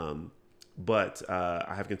 But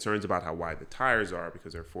I have concerns about how wide the tires are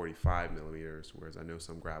because they're 45 millimeters, whereas I know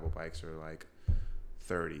some gravel bikes are like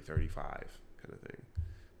 30, 35 kind of thing.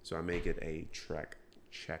 So I may get a Trek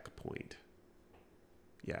Checkpoint.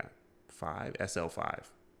 Yeah, SL5,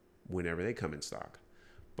 whenever they come in stock.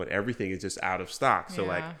 But everything is just out of stock. So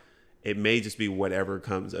like, it may just be whatever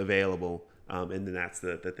comes available. And then that's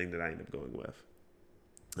the thing that I end up going with.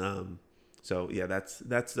 So yeah, that's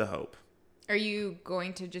the hope. Are you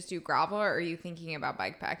going to just do gravel, or are you thinking about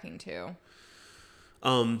bike packing too?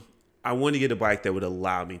 I want to get a bike that would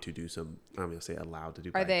allow me to do some. I'm gonna say allowed to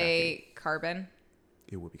do. Are they carbon?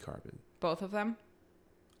 It would be carbon. Both of them?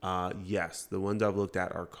 Yes, the ones I've looked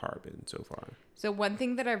at are carbon so far. So one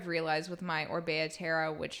thing that I've realized with my Orbea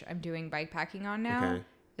Terra, which I'm doing bike packing on now,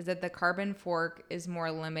 is that the carbon fork is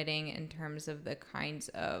more limiting in terms of the kinds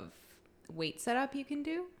of weight setup you can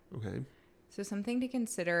do. Okay. So something to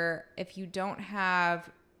consider if you have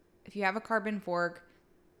a carbon fork,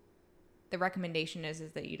 the recommendation is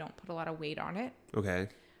that you don't put a lot of weight on it. Okay.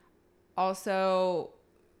 Also,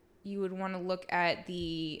 you would want to look at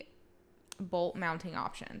the bolt mounting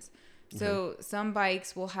options. So some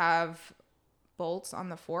bikes will have bolts on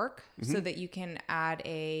the fork so that you can add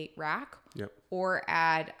a rack or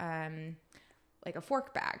add like a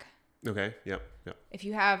fork bag. Okay. Yep. If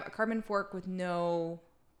you have a carbon fork with no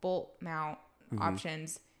bolt mount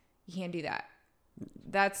options, you can't do that.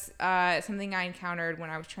 That's something I encountered when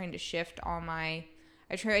I was trying to shift I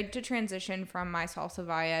tried to transition from my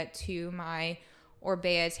Salsavaya to my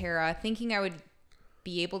Orbea Terra, thinking I would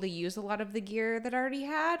be able to use a lot of the gear that I already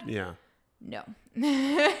had. Yeah. No.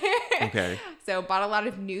 Okay. So bought a lot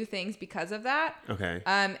of new things because of that. Okay.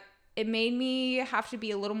 It made me have to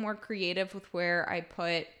be a little more creative with where I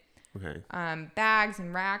put okay. Bags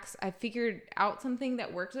and racks. I figured out something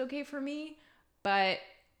that works okay for me, but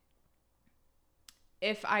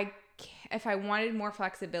if I wanted more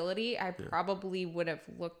flexibility, I probably would have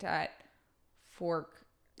looked at fork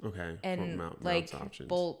and like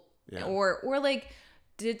bolt or like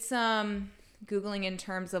did some Googling in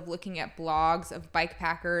terms of looking at blogs of bike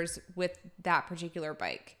packers with that particular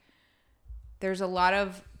bike. There's a lot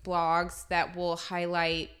of blogs that will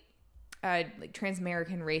highlight like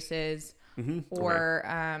Trans-American races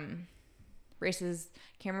or races.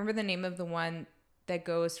 Can't remember the name of the one that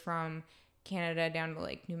goes from Canada down to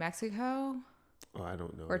like New Mexico. Oh, I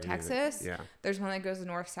don't know. Or Texas. Yeah. There's one that goes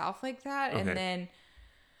north-south like that. Okay. And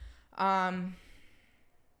then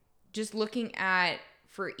just looking at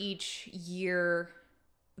for each year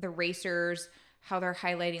the racers, how they're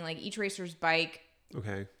highlighting like each racer's bike.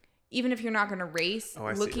 Okay. Even if you're not going to race,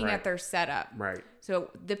 looking at their setup. Right. So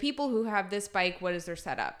the people who have this bike, what is their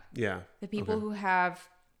setup? Yeah. The people who have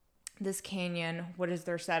this canyon, what is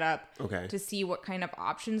their setup? Okay. To see what kind of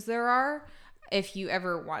options there are if you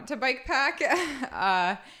ever want to bike pack.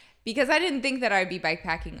 Because I didn't think that I'd be bike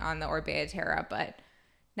packing on the Orbea Terra, but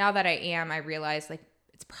now that I am, I realize like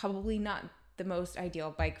it's probably not the most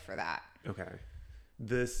ideal bike for that. Okay.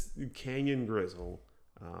 This Canyon Grizzle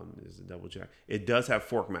is a double check. It does have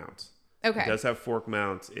fork mounts. Okay. It does have fork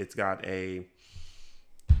mounts. It's got a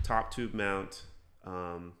top tube mount.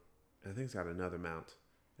 I think it's got another mount.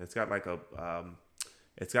 It's got like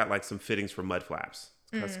it's got like some fittings for mud flaps.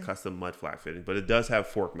 It's custom mud flap fitting, but it does have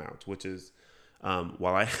fork mounts, which is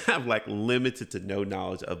while I have like limited to no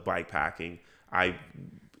knowledge of bike packing, I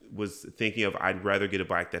was thinking of I'd rather get a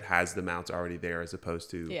bike that has the mounts already there as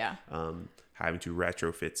opposed to having to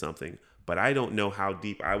retrofit something. But I don't know how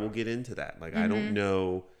deep I will get into that. Like, I don't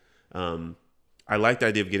know. I like the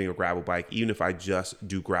idea of getting a gravel bike, even if I just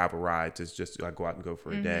do gravel rides. It's just I go out and go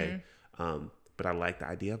for a day. But I like the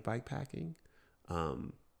idea of bike packing.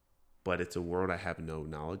 But it's a world I have no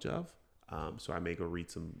knowledge of. So I may go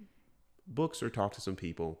read some books or talk to some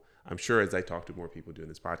people. I'm sure as I talk to more people doing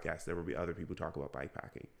this podcast, there will be other people talk about bike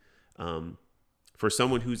packing. For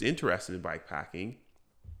someone who's interested in bike packing,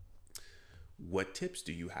 what tips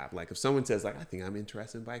do you have? Like if someone says like, I think I'm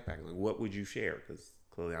interested in bike packing, like what would you share? Because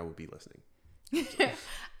clearly I would be listening.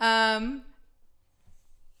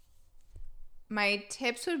 My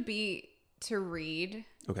tips would be to read.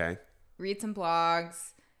 Okay. Read some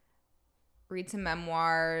blogs, read some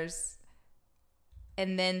memoirs,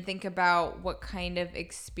 and then think about what kind of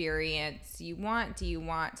experience you want. Do you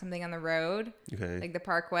want something on the road, like the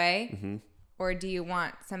Parkway? Or do you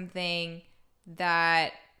want something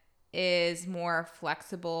that is more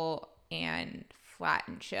flexible and flat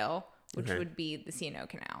and chill, which would be the C&O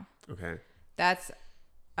Canal? Okay. That's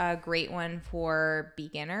a great one for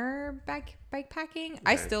beginner bike packing.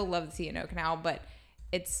 I still love the C&O Canal, but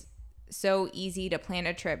it's so easy to plan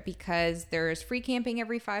a trip because there's free camping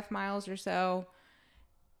every 5 miles or so.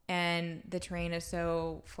 And the terrain is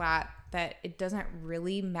so flat that it doesn't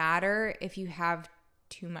really matter if you have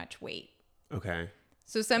too much weight. Okay.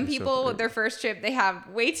 So some people, their first trip, they have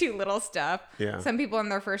way too little stuff. Yeah. Some people on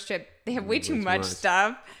their first trip, they have way too much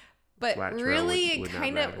stuff. But really, it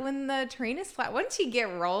kind of, when the terrain is flat, once you get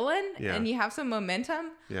rolling and you have some momentum,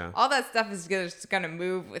 all that stuff is just going to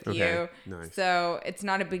move with you. Nice. So it's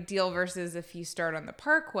not a big deal versus if you start on the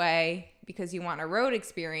Parkway because you want a road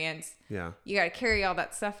experience. Yeah. You got to carry all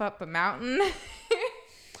that stuff up a mountain.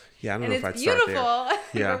 Yeah, I don't know if I'd start there. And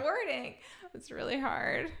it's beautiful and rewarding. It's really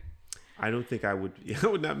hard. I don't think I would. I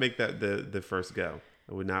would not make that the first go.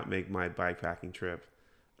 I would not make my bikepacking trip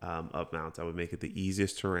up mounts. I would make it the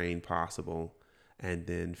easiest terrain possible, and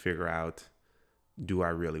then figure out, do I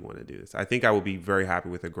really want to do this? I think I would be very happy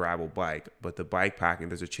with a gravel bike, but the bike packing,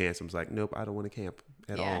 there's a chance I'm like, nope, I don't want to camp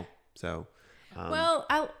at all. So, well,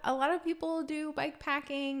 a lot of people do bike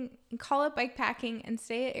packing, call it bike packing, and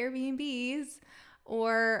stay at Airbnbs.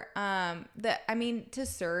 Or to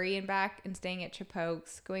Surrey and back and staying at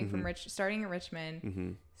Chipokes, going from starting in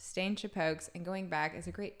Richmond, staying Chipokes and going back is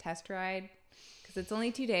a great test ride because it's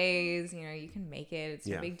only 2 days. You know, you can make it. It's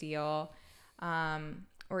no big deal.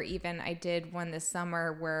 Or even I did one this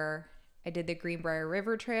summer where I did the Greenbrier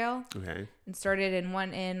River Trail. Okay. And started in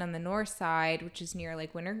one inn on the north side, which is near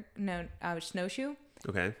like Snowshoe.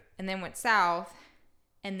 Okay. And then went south.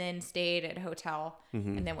 And then stayed at a hotel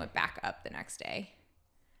and then went back up the next day.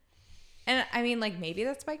 And I mean, like, maybe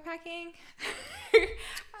that's bike packing.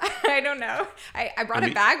 I don't know. I brought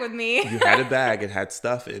a bag with me. You had a bag. It had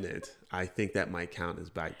stuff in it. I think that might count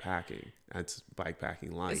as bike packing. That's bike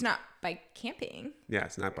packing light. It's not bike camping. Yeah,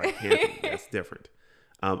 it's not bike camping. That's different.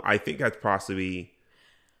 I think that's possibly,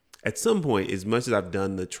 at some point, as much as I've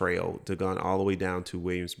done the trail to gone all the way down to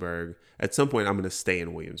Williamsburg, at some point I'm going to stay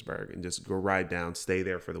in Williamsburg and just go ride down, stay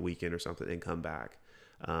there for the weekend or something, and come back.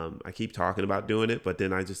 I keep talking about doing it, but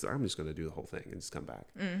then I'm just going to do the whole thing and just come back.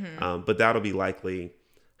 But that'll be likely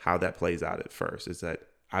how that plays out at first, is that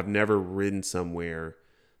I've never ridden somewhere,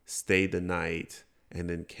 stayed the night, and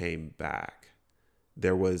then came back.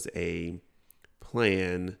 There was a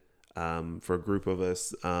plan for a group of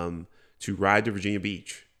us to ride to Virginia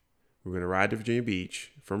Beach. We're going to ride to Virginia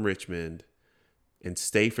Beach from Richmond and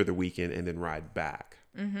stay for the weekend and then ride back.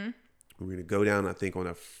 We're going to go down, I think, on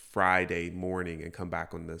a Friday morning and come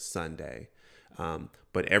back on the Sunday.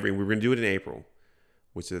 But we're going to do it in April,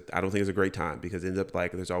 which I don't think is a great time because it ends up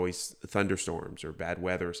like there's always thunderstorms or bad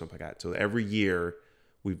weather or something like that. So every year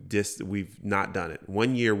we've not done it.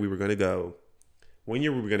 One year we were going to go one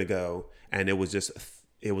year we were going to go, and it was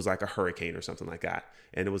like a hurricane or something like that.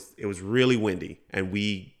 And it was really windy, and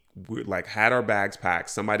we like had our bags packed.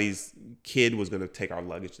 Somebody's kid was going to take our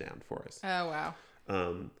luggage down for us. Oh,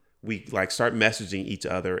 wow. We like start messaging each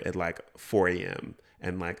other at like 4 a.m.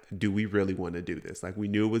 and like, do we really want to do this? Like, we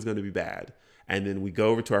knew it was going to be bad. And then we go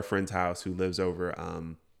over to our friend's house who lives over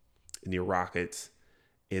near Rockets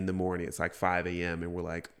in the morning. It's like 5 a.m. And we're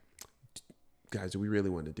like, guys, do we really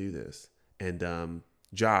want to do this? And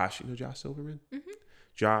Josh, you know Josh Silverman? Mm-hmm.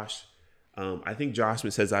 Josh, I think Josh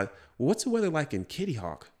says, well, what's the weather like in Kitty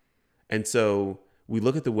Hawk? And so we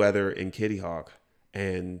look at the weather in Kitty Hawk,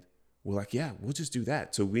 and we're like, yeah, we'll just do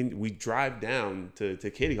that. So we drive down to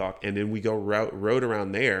Kitty Hawk, and then we go rode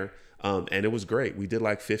around there. And it was great. We did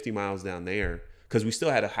like 50 miles down there because we still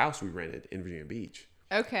had a house we rented in Virginia Beach.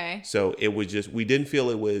 Okay. So it was just, we didn't feel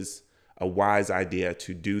it was a wise idea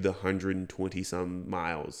to do the 120 some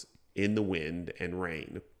miles in the wind and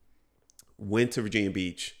rain. Went to Virginia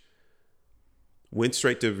Beach. Went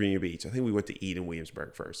straight to Virginia Beach. I think we went to eat in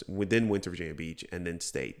Williamsburg first. We then went to Virginia Beach and then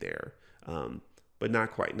stayed there. But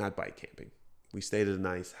not bike camping. We stayed at a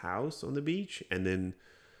nice house on the beach and then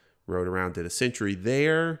rode around to the Century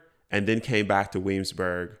there and then came back to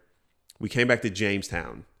Williamsburg. We came back to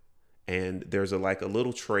Jamestown, and there's a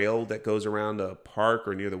little trail that goes around a park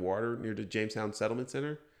or near the water, near the Jamestown Settlement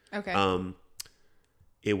Center. Okay.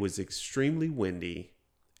 It was extremely windy,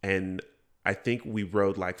 and I think we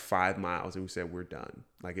rode like 5 miles and we said, we're done.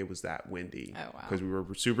 Like, it was that windy. Oh, wow. Because we were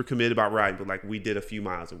super committed about riding, but like we did a few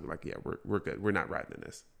miles and we're like, yeah, we're good. We're not riding in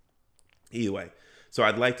this. Either way. So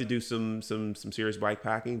I'd like to do some serious bike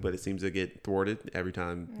packing, but it seems to get thwarted every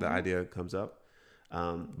time the idea comes up.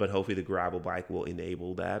 But hopefully the gravel bike will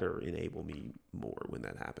enable that or enable me more when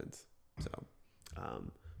that happens. So,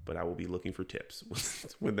 but I will be looking for tips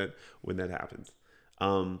when that happens.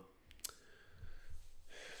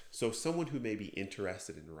 So someone who may be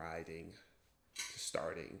interested in riding,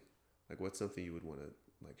 starting, like, what's something you would want to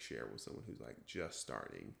like share with someone who's like just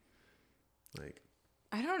starting? Like,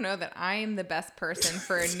 I don't know that I am the best person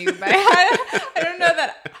for a new bike. I don't know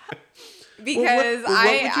that because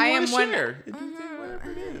I am one.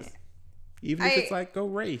 Whatever it is, even if it's like go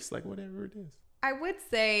race, like whatever it is. I would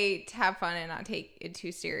say to have fun and not take it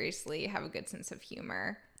too seriously. Have a good sense of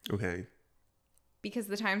humor. Okay. Because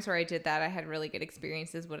the times where I did that, I had really good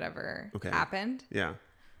experiences, whatever happened. Yeah.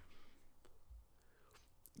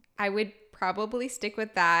 I would probably stick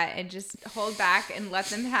with that and just hold back and let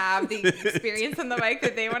them have the experience on the bike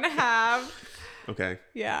that they want to have. Okay.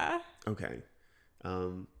 Yeah. Okay.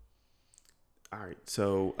 All right.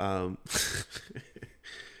 So,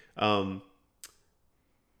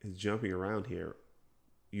 jumping around here,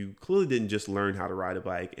 you clearly didn't just learn how to ride a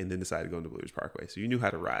bike and then decide to go into Blue Ridge Parkway. So you knew how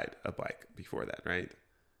to ride a bike before that, right?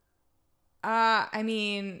 I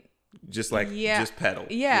mean, just pedal.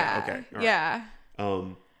 Yeah. Okay. All yeah.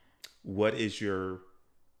 Right. What is your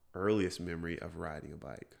earliest memory of riding a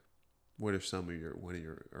bike? What are one of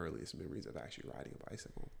your earliest memories of actually riding a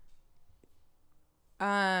bicycle?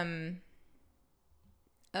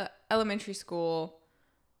 Elementary school.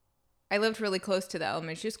 I lived really close to the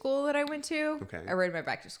elementary school that I went to. Okay. I rode my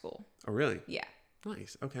bike to school. Oh, really? Yeah.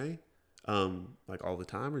 Nice. Okay. Like all the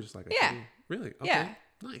time or just like yeah. Thing? Really? Okay. Yeah.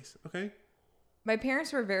 Nice. Okay. My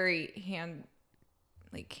parents were very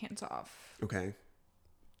hands off. Okay.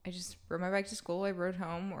 I just rode my bike to school. I rode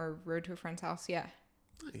home or rode to a friend's house. Yeah.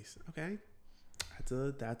 Nice. Okay.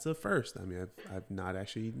 That's a first. I mean, I've not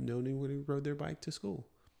actually known anyone who rode their bike to school.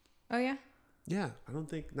 Oh yeah. Yeah. I don't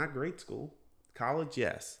think not grade school. College,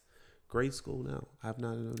 yes. Grade school, no. I've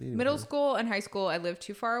not known anyone. Middle school and high school, I lived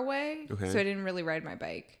too far away, okay. So I didn't really ride my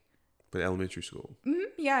bike. But elementary school. Mm-hmm.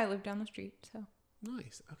 Yeah, I lived down the street. So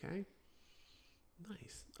nice. Okay.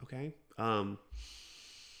 Nice. Okay.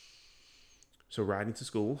 So riding to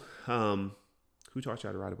school. Who taught you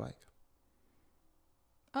how to ride a bike?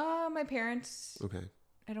 My parents. Okay.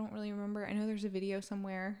 I don't really remember. I know there's a video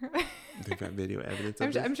somewhere. They've got video evidence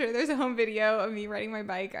of this? I'm sure there's a home video of me riding my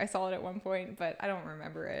bike. I saw it at one point, but I don't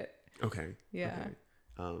remember it. Okay. Yeah.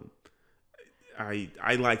 Okay.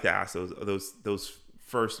 I like to ask those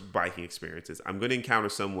first biking experiences. I'm going to encounter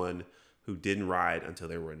someone who didn't ride until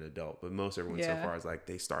they were an adult, but most everyone so far is like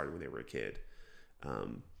they started when they were a kid.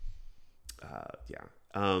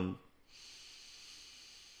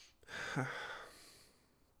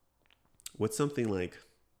 What's something like,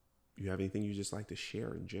 you have anything you just like to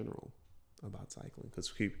share in general about cycling? Because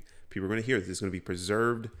people are going to hear this. It's going to be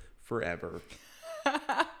preserved forever.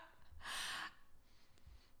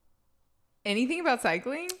 Anything about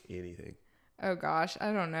cycling? Anything. Oh gosh,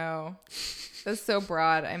 I don't know. That's so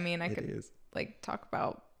broad. I mean, I could is. talk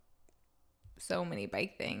about so many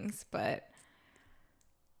bike things, but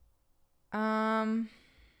I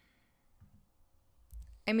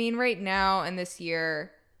mean, right now in this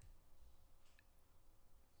year,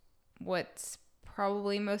 what's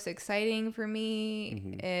probably most exciting for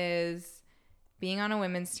me is being on a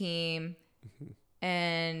women's team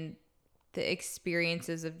and the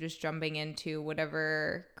experiences of just jumping into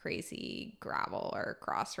whatever crazy gravel or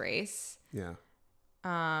cross race. Yeah.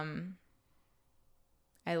 I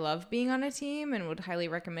love being on a team and would highly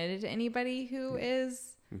recommend it to anybody who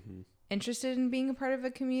is interested in being a part of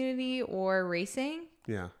a community or racing.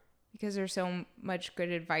 Yeah. Because there's so much good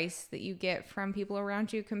advice that you get from people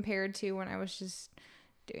around you compared to when I was just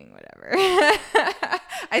doing whatever.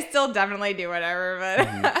 I still definitely do whatever,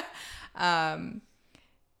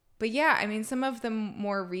 but yeah, I mean, some of the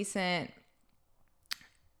more recent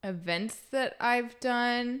events that I've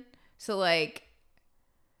done. So like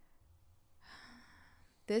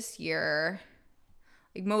this year,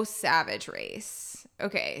 like most savage race.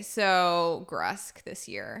 Okay, so Grusk this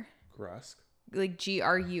year. Grusk? Like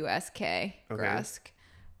Grusk. Okay. Grusk.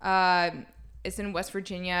 It's in West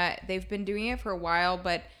Virginia. They've been doing it for a while,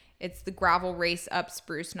 but it's the gravel race up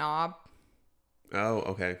Spruce Knob. Oh,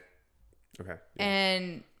 okay. Okay. Yeah.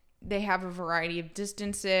 And they have a variety of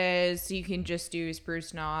distances. So you can just do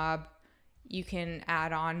Spruce Knob. You can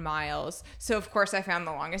add on miles. So, of course, I found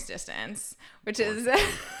the longest distance, which is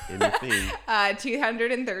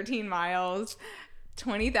 213 miles,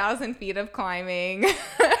 20,000 feet of climbing.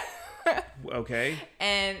 Okay.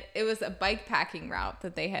 And it was a bike packing route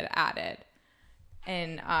that they had added.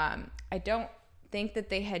 And I don't think that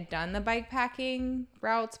they had done the bike packing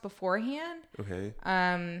routes beforehand. Okay.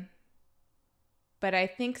 But I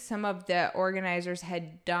think some of the organizers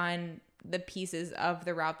had done the pieces of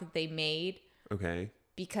the route that they made. Okay.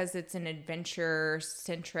 Because it's an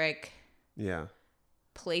adventure-centric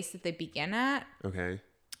place that they begin at. Okay.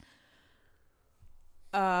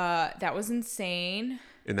 That was insane.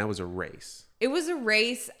 And that was a race. It was a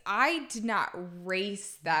race. I did not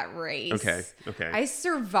race that race. Okay. Okay. I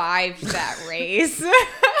survived that race. That's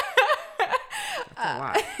a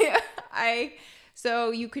lot.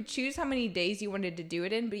 So you could choose how many days you wanted to do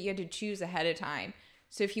it in, but you had to choose ahead of time.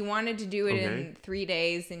 So if you wanted to do it in 3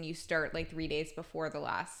 days, then you start like 3 days before the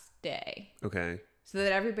last day. Okay. So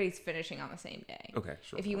that everybody's finishing on the same day. Okay,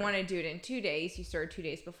 sure. If you want to do it in 2 days, you start 2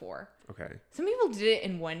 days before. Okay. Some people did it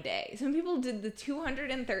in 1 day. Some people did the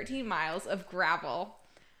 213 miles of gravel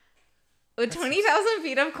with 20,000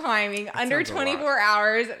 feet of climbing under 24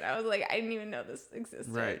 hours. And I was like, I didn't even know this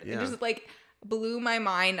existed. Right, yeah. It just like blew my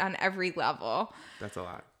mind on every level. That's a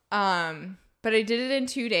lot. But I did it in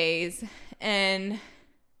 2 days. And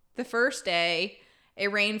the first day,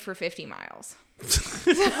 it rained for 50 miles.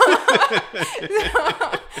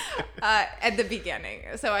 At the beginning.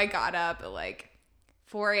 So I got up at like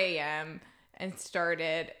 4 a.m. and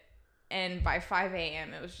started. And by 5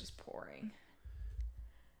 a.m., it was just pouring.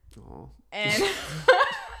 Aww. And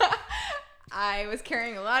I was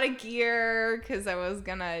carrying a lot of gear because I was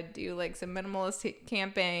going to do like some minimalist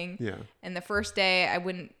camping. Yeah. And the first day, I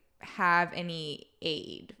wouldn't have any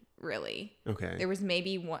aid, really. Okay. There was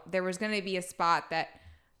going to be a spot that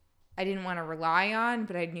I didn't want to rely on,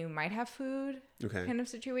 but I knew might have food kind of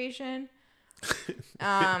situation.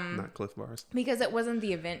 Not Cliff Bars. Because it wasn't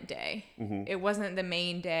the event day. Mm-hmm. It wasn't the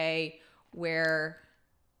main day where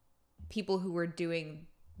people who were doing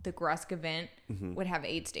the Grusk event would have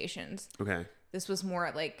aid stations. Okay. This was more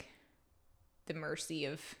at like the mercy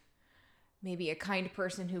of maybe a kind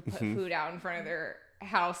person who put food out in front of their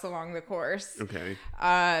house along the course. Okay.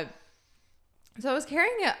 So I was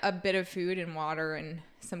carrying a bit of food and water and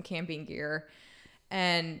some camping gear,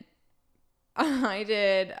 and I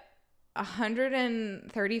did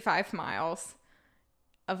 135 miles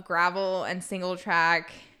of gravel and single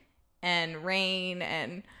track and rain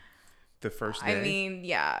and the first day. I mean,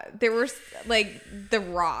 yeah, there were like the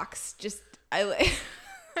rocks. There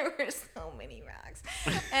were so many rocks,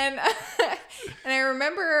 and I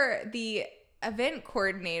remember the event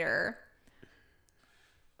coordinator.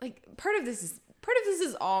 Like part of this is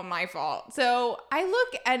all my fault. So I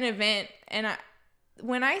look at an event and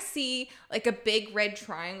when I see like a big red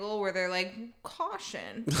triangle where they're like,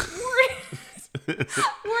 caution, warning,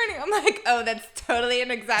 I'm like, oh, that's totally an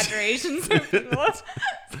exaggeration.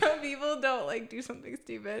 Some people don't like do something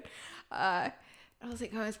stupid. I was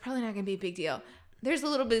like, oh, it's probably not gonna be a big deal. There's a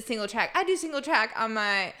little bit of single track. I do single track on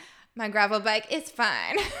my gravel bike. It's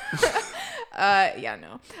fine. Yeah,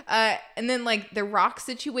 no. And then like the rock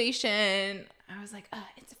situation, I was like,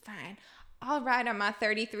 it's fine. I'll ride on my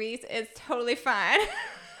 33s. It's totally fine.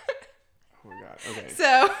 Oh my God. Okay. So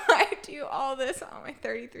I do all this on my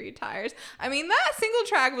 33 tires. I mean, that single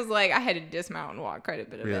track was like, I had to dismount and walk quite a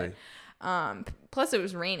bit of it. Plus it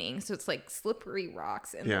was raining, so it's like slippery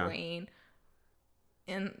rocks in the rain.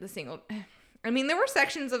 And the single, I mean, there were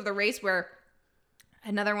sections of the race where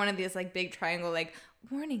another one of these like big triangle like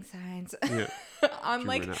warning signs on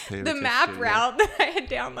like the map route that I had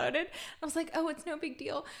downloaded. I was like, oh, it's no big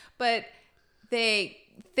deal. But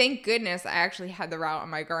thank goodness I actually had the route on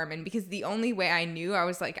my Garmin, because the only way I knew I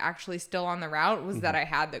was like actually still on the route was that I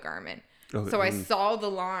had the Garmin. Okay. So I saw the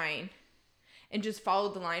line and just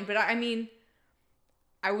followed the line. But I mean,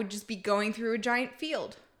 I would just be going through a giant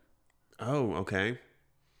field. Oh, okay.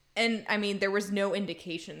 And I mean, there was no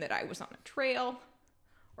indication that I was on a trail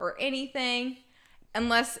or anything,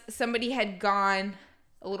 unless somebody had gone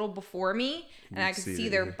a little before me and I could see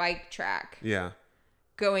their bike track. Yeah.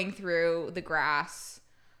 Going through the grass.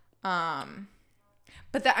 But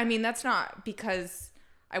that, I mean, that's not because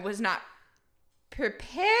I was not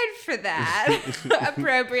prepared for that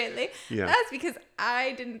appropriately. Yeah. That's because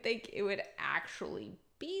I didn't think it would actually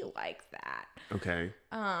be like that. Okay.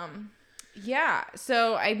 Yeah,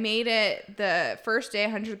 so I made it the first day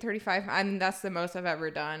 135. I mean, that's the most I've ever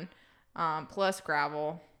done, plus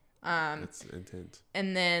gravel. That's intense.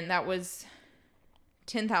 And then that was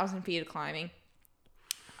 10,000 feet of climbing.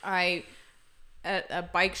 At a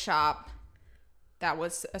bike shop that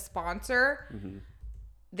was a sponsor,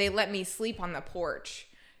 they let me sleep on the porch.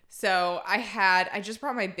 So I just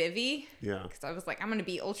brought my bivvy. Yeah. Because I was like, I'm going to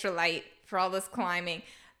be ultralight for all this climbing.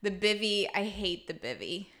 The bivvy, I hate the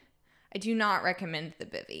bivvy. I do not recommend the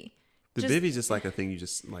bivvy. The bivvy's just like a thing you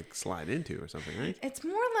just like slide into or something, right? It's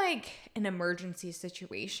more like an emergency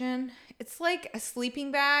situation. It's like a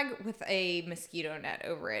sleeping bag with a mosquito net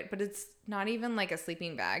over it, but it's not even like a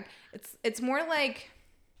sleeping bag. It's more like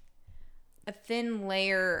a thin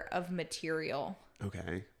layer of material.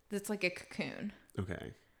 Okay. That's like a cocoon.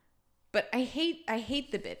 Okay. But I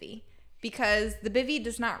hate the bivvy because the bivvy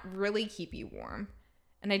does not really keep you warm.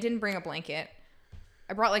 And I didn't bring a blanket.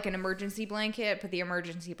 I brought like an emergency blanket, but the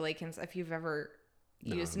emergency blankets, if you've ever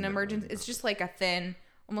used an emergency, it's just like a thin,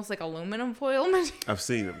 almost like aluminum foil material. I've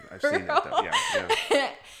seen them. I've seen that though.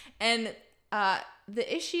 Yeah. And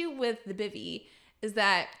the issue with the bivvy is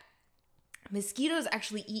that mosquitoes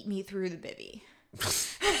actually eat me through the bivvy.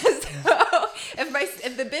 So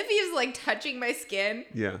if the bivvy is like touching my skin,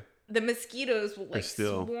 the mosquitoes will like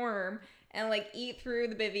swarm and like eat through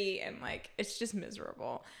the bivvy, and like it's just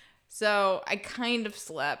miserable. So I kind of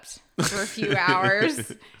slept for a few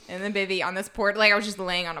hours in the bivvy on this porch. Like I was just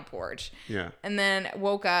laying on a porch. Yeah. And then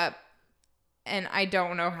woke up, and I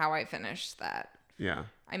don't know how I finished that. Yeah.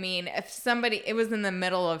 I mean, it was in the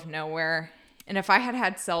middle of nowhere, and if I had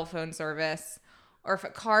had cell phone service, or if a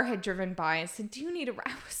car had driven by and said, "Do you need a ride?"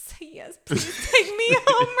 I would say, "Yes, please take me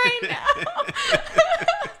home right now."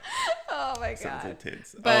 Oh my God. Sounds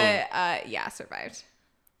intense. But yeah, survived.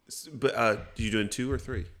 But you doing 2 or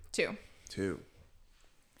 3? 2.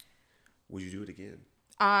 Would you do it again?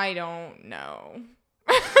 I don't know.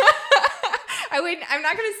 I'm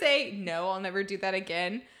not going to say no, I'll never do that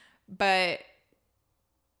again. But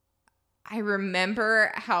I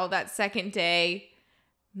remember how that second day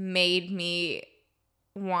made me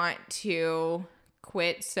want to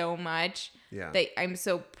quit so much. Yeah. That I'm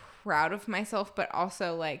so proud of myself, but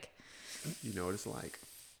also like, you know what it's like.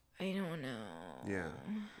 I don't know.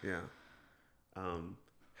 Yeah.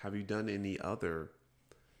 Have you done any other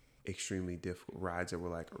extremely difficult rides that were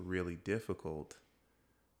like really difficult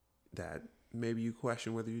that maybe you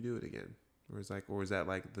question whether you do it again? Or is that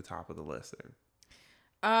like the top of the list there?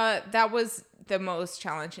 That was the most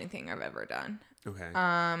challenging thing I've ever done. Okay.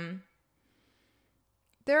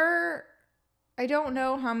 I don't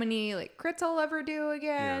know how many like crits I'll ever do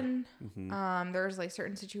again. Yeah. Mm-hmm. There's like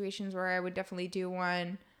certain situations where I would definitely do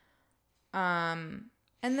one. And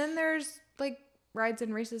then there's like rides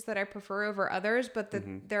and races that I prefer over others, but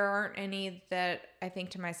there aren't any that I think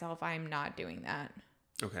to myself, I'm not doing that.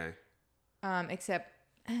 Okay. Except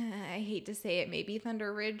I hate to say it, maybe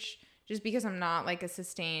Thunder Ridge, just because I'm not like a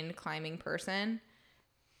sustained climbing person,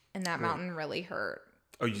 and that mountain really hurt.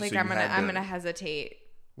 Oh, I'm gonna hesitate.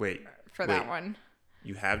 For that one.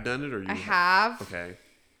 You have done it, or I have. Okay.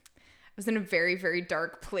 I was in a very, very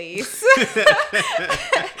dark place.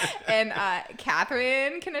 And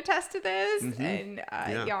Catherine can attest to this. And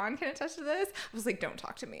Jan can attest to this. I was like, don't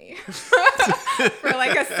talk to me. For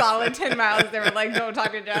like a solid 10 miles, they were like, don't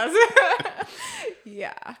talk to Jess.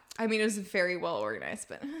 Yeah. I mean, it was very well organized,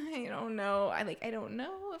 but I don't know. I don't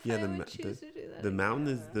know if I would choose to do that. The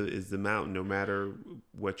mountain is the mountain, no matter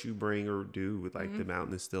what you bring or do with like the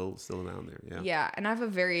mountain is still a mountain there. Yeah. Yeah. And I have a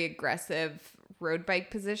very aggressive road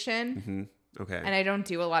bike position. Mm-hmm. Okay. And I don't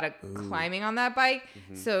do a lot of climbing on that bike.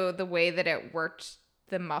 Mm-hmm. So the way that it worked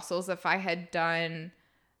the muscles, if I had done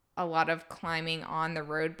a lot of climbing on the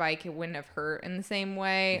road bike, it wouldn't have hurt in the same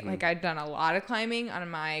way. Mm-hmm. Like I'd done a lot of climbing on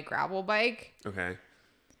my gravel bike. Okay.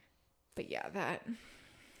 But yeah, that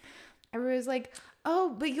everybody's like,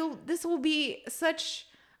 oh, but this will be such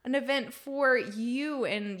an event for you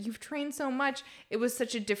and you've trained so much. It was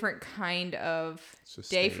such a different kind of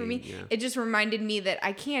day for me. Yeah. It just reminded me that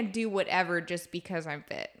I can't do whatever just because I'm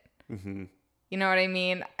fit. Mm-hmm. You know what I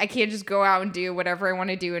mean? I can't just go out and do whatever I want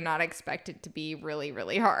to do and not expect it to be really,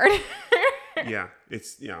 really hard. Yeah.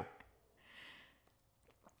 It's,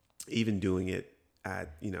 even doing it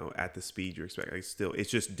at the speed you expect, like still, it's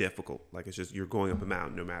just difficult. Like it's just, you're going up a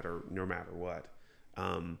mountain no matter what.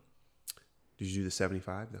 Did you do the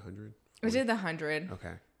 75, the 100? I did the 100.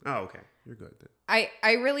 Okay. Oh, okay. You're good then.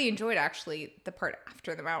 I really enjoyed actually the part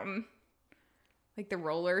after the mountain, like the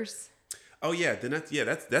rollers. Oh yeah, then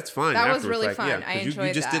that's fine. That was really fun. Yeah, I enjoyed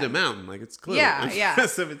you just that. did a mountain, like it's clear. Yeah.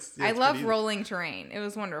 So I love rolling terrain. It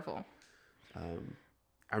was wonderful.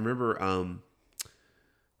 I remember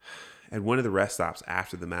at one of the rest stops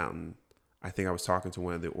after the mountain, I think I was talking to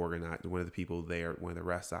one of the people there at one of the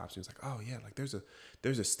rest stops. And he was like, "Oh yeah, like there's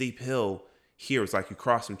a steep hill here. It's like you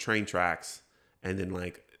cross some train tracks, and then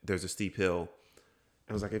like there's a steep hill."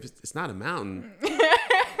 I was like, "If it's not a mountain."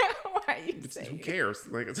 Who cares?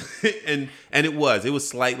 Like, and it was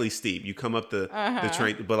slightly steep. You come up the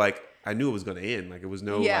train, but like I knew it was going to end. Like it was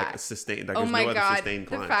no like a sustained. Like, there's no other sustained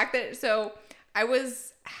climb. The fact that I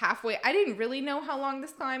was halfway. I didn't really know how long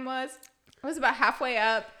this climb was. I was about halfway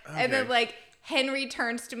up, and then like Henry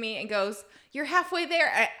turns to me and goes, "You're halfway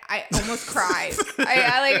there." I almost cried.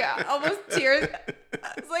 I like almost tears.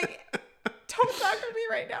 I was like, "Don't talk to me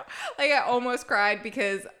right now." Like I almost cried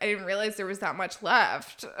because I didn't realize there was that much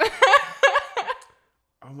left.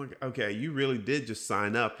 Oh my God. Okay, you really did just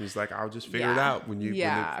sign up. He's like, I'll just figure it out when you.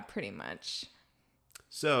 Yeah, pretty much.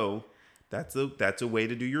 So that's a way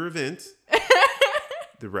to do your event.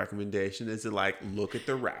 The recommendation is to like look at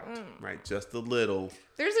the route, right? Just a little.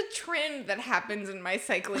 There's a trend that happens in my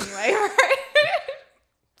cycling life,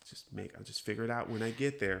 right? I'll just figure it out when I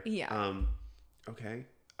get there. Yeah. Okay.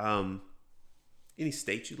 Any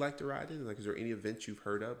states you'd like to ride in? Like, is there any events you've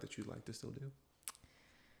heard of that you'd like to still do?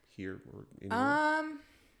 Here or anywhere?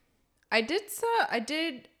 I did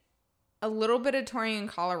a little bit of touring in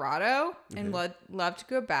Colorado and love to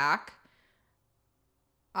go back.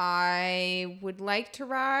 I would like to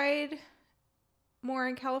ride more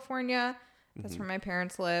in California. That's where my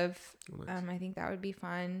parents live. Oh, nice. I think that would be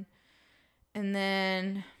fun. And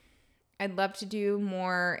then I'd love to do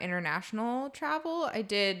more international travel. I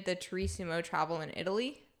did the Turismo travel in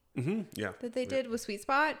Italy. Mm-hmm. Yeah. That they did with Sweet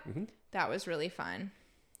Spot. Mm-hmm. That was really fun.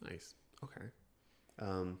 Nice. Okay. I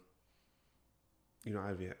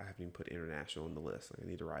haven't even put international on the list. Like I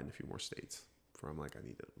need to ride in a few more states before I'm like, I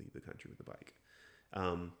need to leave the country with the bike.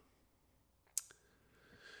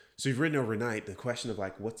 So you've ridden overnight. The question of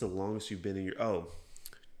like, what's the longest you've been in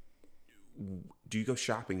do you go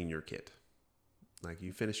shopping in your kit? Like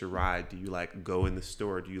you finish a ride, do you like go in the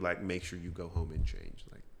store? Do you like make sure you go home and change?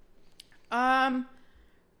 Like, I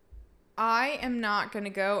am not going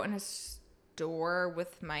to go in a store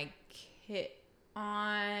with my kit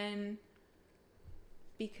on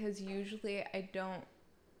because usually I don't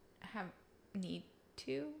need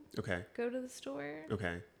to go to the store.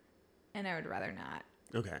 Okay. And I would rather not.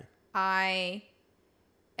 Okay.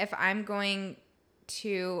 If I'm going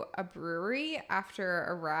to a brewery after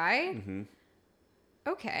a ride,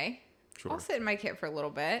 okay. Sure. I'll sit in my kit for a little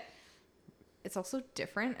bit. It's also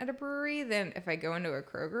different at a brewery than if I go into a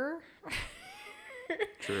Kroger.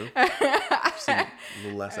 True. Seem a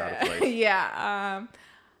little less out of place. Yeah.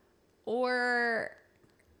 Or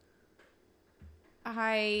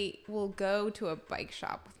I will go to a bike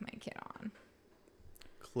shop with my kit on.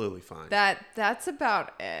 Clearly fine. That's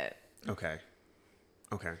about it. Okay.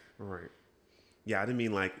 All right. Yeah, I didn't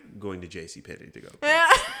mean like going to JCPenney to go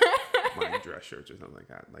buying dress shirts or something like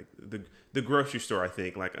that. Like the grocery store, I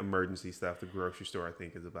think, like emergency stuff, the grocery store, I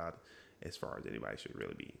think, is about as far as anybody should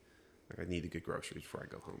really be. Like I need to get groceries before I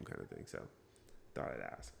go home kind of thing. So thought I'd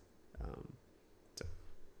ask.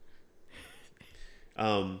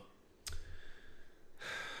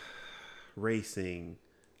 Racing.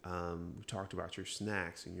 We talked about your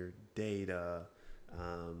snacks and your data,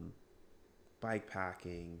 bike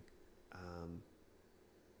packing.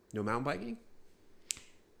 No mountain biking?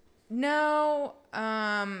 No,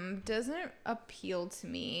 doesn't appeal to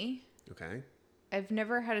me. Okay. I've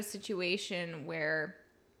never had a situation where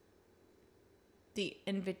the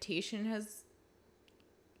invitation has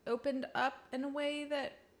opened up in a way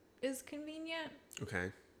that is convenient.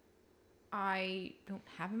 Okay. I don't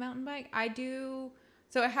have a mountain bike. I do.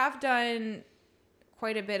 So I have done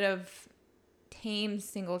quite a bit of tame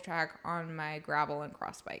single track on my gravel and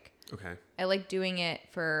cross bike. Okay. I like doing it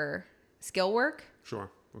for skill work. Sure.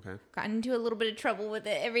 Okay. Gotten into a little bit of trouble with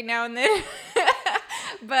it every now and then.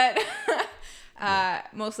 But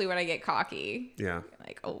mostly when I get cocky. Yeah.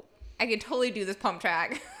 Like, oh, I could totally do this pump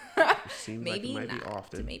track. Seems maybe like it might not. be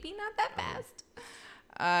often. Maybe not that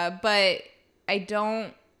fast. But I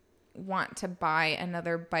don't want to buy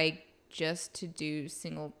another bike just to do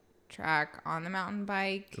single track on the mountain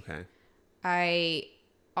bike. Okay. I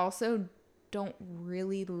also don't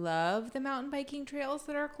really love the mountain biking trails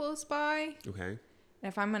that are close by. Okay. And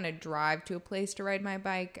if I'm going to drive to a place to ride my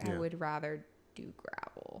bike, Yeah. I would rather do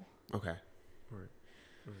gravel. Okay. All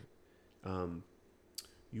right.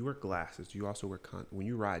 You wear glasses. Do you also wear when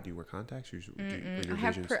you ride? Do you wear contacts?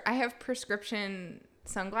 I have prescription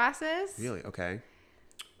sunglasses. Really? Okay.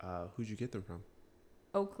 Who'd you get them from?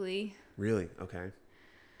 Oakley. Really? Okay.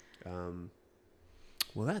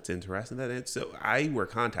 Well, that's interesting. So I wear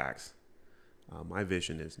contacts. My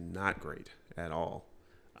vision is not great at all,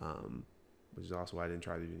 which is also why I didn't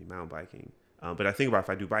try to do any mountain biking. But I think about if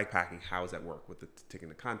I do bike packing, how does that work with taking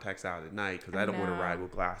the contacts out at night? Because I don't want to ride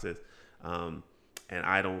with glasses. And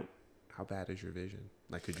I don't. How bad is your vision?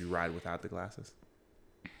 Like, could you ride without the glasses?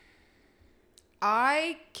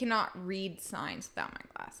 I cannot read signs without my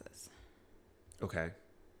glasses. Okay.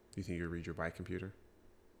 Do you think you read your bike computer?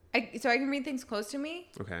 So I can read things close to me.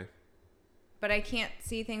 Okay. But I can't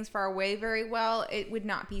see things far away very well. It would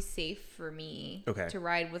not be safe for me to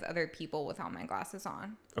ride with other people without my glasses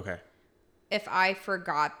on. Okay. If I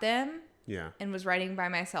forgot them and was riding by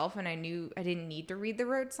myself and I knew I didn't need to read the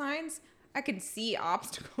road signs, I could see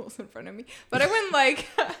obstacles in front of me. But I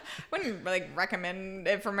wouldn't recommend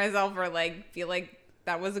it for myself or feel like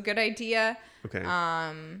that was a good idea. Okay.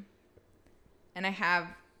 And I have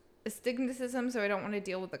astigmatism, so I don't want to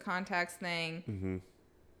deal with the contacts thing. Mm-hmm.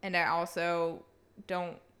 And I also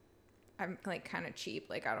I'm kind of cheap.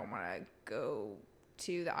 I don't want to go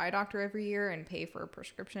to the eye doctor every year and pay for a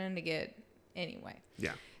prescription to get anyway.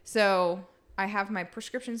 Yeah. So I have my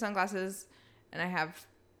prescription sunglasses and I have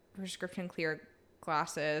prescription clear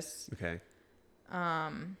glasses. Okay.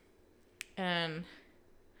 And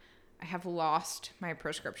I have lost my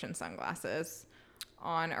prescription sunglasses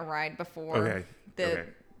on a ride before. Okay.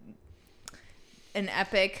 An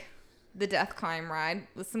epic the death climb ride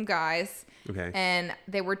with some guys. Okay. And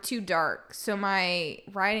they were too dark. So my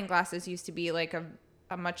riding glasses used to be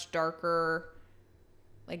a much darker,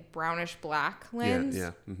 brownish black lens.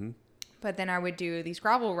 Yeah. Mm-hmm. But then I would do these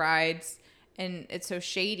gravel rides and it's so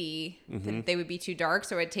shady that they would be too dark.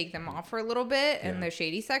 So I'd take them off for a little bit in the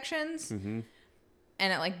shady sections. Mm-hmm.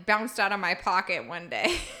 And it bounced out of my pocket one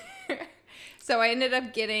day. So I ended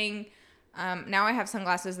up getting... now I have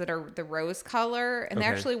sunglasses that are the rose color, and they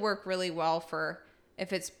actually work really well for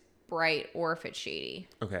if it's bright or if it's shady.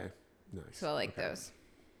 Okay, nice. So I like those.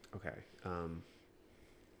 Okay.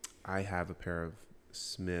 I have a pair of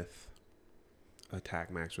Smith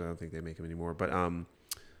Attack Max. I don't think they make them anymore, but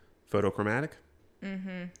photochromatic.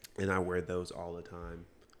 Mm-hmm. And I wear those all the time.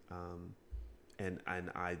 And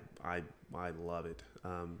I love it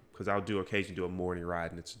because I'll occasionally do a morning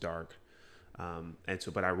ride and it's dark.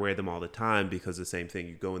 But I wear them all the time because the same thing.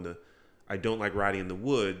 You go I don't like riding in the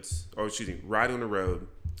woods, riding on the road,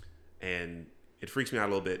 and it freaks me out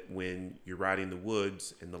a little bit when you're riding in the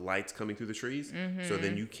woods and the light's coming through the trees. Mm-hmm. So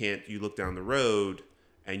then you look down the road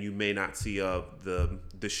and you may not see the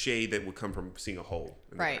shade that would come from seeing a hole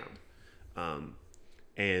in the ground.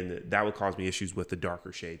 And that would cause me issues with the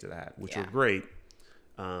darker shades of that, which are great.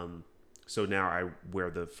 So now I wear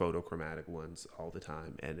the photochromatic ones all the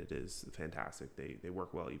time, and it is fantastic. They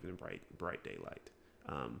work well even in bright daylight.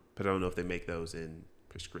 But I don't know if they make those in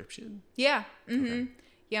prescription. Yeah. Mm-hmm. Okay.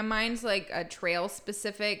 Yeah, mine's a trail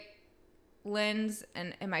specific lens,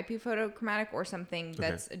 and it might be photochromatic or something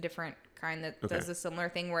that's a different kind that does a similar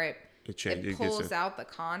thing where it pulls out the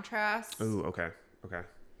contrast. Oh, okay.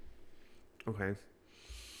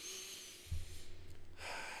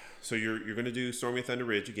 So you're going to do Stormy Thunder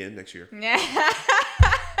Ridge again next year. Yeah.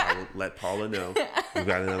 I will let Paula know. We've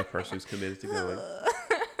got another person who's committed to going.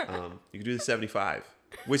 You can do the 75,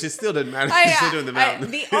 which it still doesn't matter. You're still doing the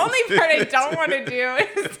mountain. The only part I don't want to do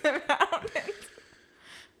is the mountains.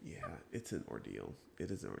 Yeah, it's an ordeal.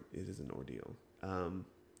 It is an ordeal.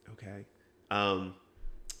 Okay. So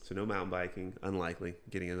no mountain biking. Unlikely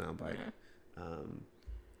getting a mountain bike. Mm-hmm.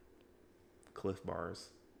 Cliff bars.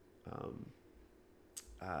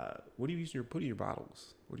 what do you use in put in your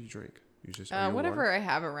bottles? What do you drink? You just whatever water? I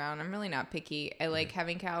have around. I'm really not picky. I like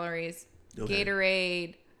having calories. Okay.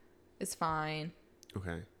 Gatorade is fine.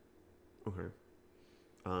 Okay.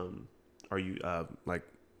 Are you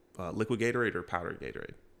liquid Gatorade or powdered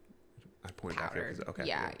Gatorade? I point powdered. Back here. Okay.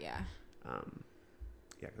 Yeah.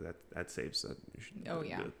 Yeah, because that saves a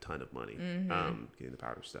ton of money. Getting the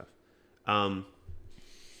powder stuff. I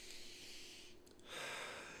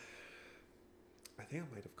think I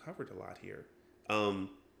might have covered a lot here.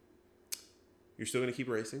 You're still going to keep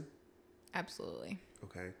racing? Absolutely.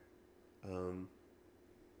 Okay.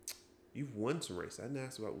 You've won some races. I didn't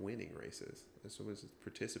ask about winning races. That's what was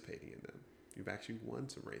participating in them. You've actually won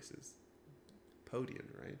some races. Podium,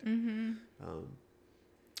 right? Mm-hmm.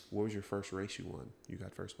 What was your first race you won? You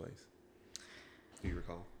got first place. Do you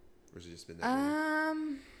recall? Or has it just been that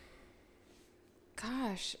many?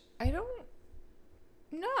 Gosh, I don't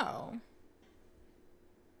know.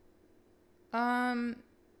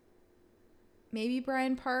 Maybe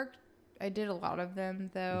Bryan Park. I did a lot of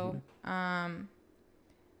them though. Mm-hmm.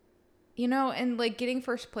 And like getting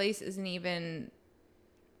first place isn't even,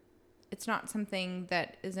 it's not something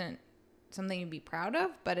that isn't something to be proud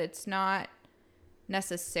of, but it's not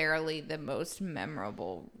necessarily the most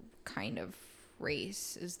memorable kind of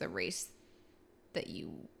race is the race that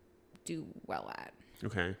you do well at.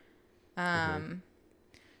 Okay.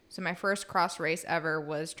 So my first cross race ever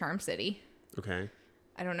was Charm City. Okay.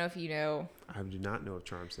 I don't know if you know. I do not know of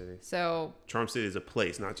Charm City. So Charm City is a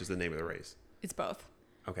place, not just the name of the race. It's both.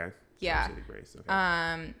 Okay. Yeah. Charm City race.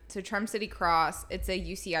 Okay. So Charm City Cross, it's a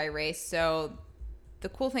UCI race. So the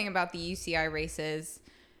cool thing about the UCI races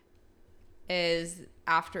is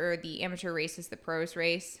after the amateur races, the pros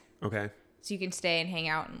race. Okay. So you can stay and hang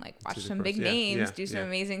out and like watch some big names, do some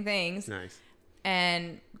amazing things. Nice.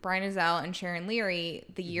 And Brian Azell and Sharon Leary,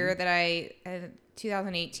 the year that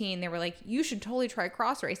 2018, they were like, you should totally try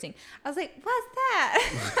cross racing. I was like, what's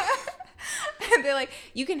that? And they're like,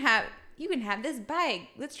 you can have this bike.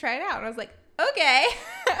 Let's try it out. And I was like, okay.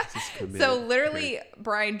 So literally,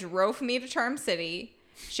 Brian drove me to Charm City.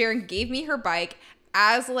 Sharon gave me her bike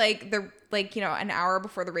as an hour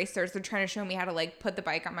before the race starts. They're trying to show me how to like put the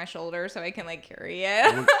bike on my shoulder so I can like carry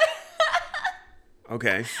it.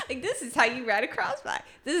 Okay. Like, this is how you ride a cross bike.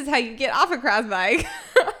 This is how you get off a cross bike.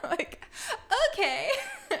 Like, okay.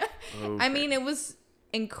 I mean, it was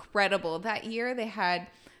incredible. That year they had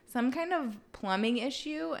some kind of plumbing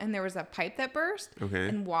issue and there was a pipe that burst. Okay.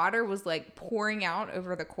 And water was like pouring out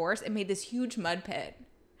over the course. It made this huge mud pit,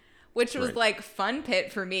 which was like fun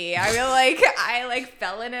pit for me. I feel like I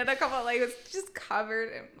fell in it a couple, like it was just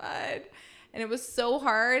covered in mud. And it was so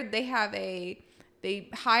hard. They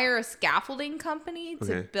hire a scaffolding company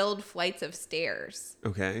to build flights of stairs.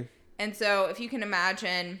 Okay. And so if you can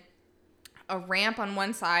imagine a ramp on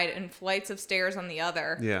one side and flights of stairs on the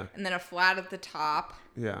other. Yeah. And then a flat at the top.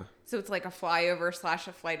 Yeah. So it's like a flyover /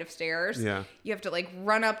 a flight of stairs. Yeah. You have to like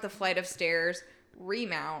run up the flight of stairs,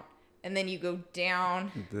 remount, and then you go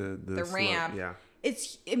down the ramp. Yeah.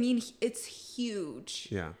 It's huge.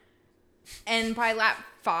 Yeah. And by lap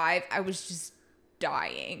 5, I was just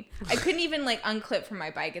dying. I couldn't even like unclip from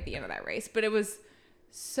my bike at the end of that race, but it was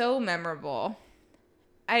so memorable.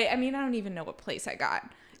 I mean, I don't even know what place I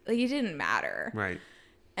got. Like, it didn't matter. Right.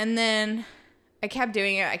 And then I kept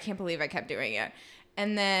doing it. I can't believe I kept doing it.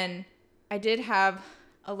 And then I did have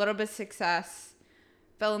a little bit of success.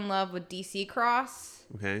 Fell in love with DC Cross.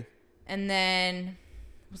 Okay. And then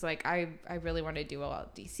was like, I really want to do a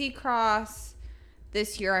DC Cross.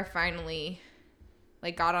 This year I finally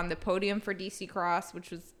like got on the podium for DC Cross, which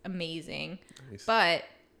was amazing. Nice. But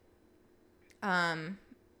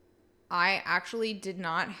I actually did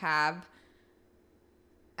not have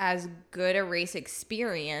as good a race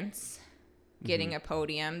experience getting a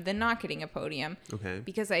podium than not getting a podium. Okay.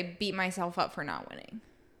 Because I beat myself up for not winning.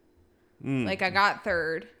 Like, I got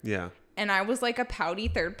third. Yeah. And I was like a pouty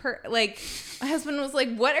third like, my husband was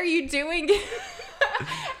like, what are you doing?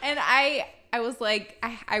 And I was like,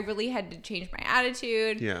 I really had to change my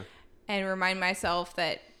attitude. Yeah. And remind myself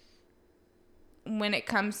that when it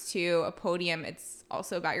comes to a podium, it's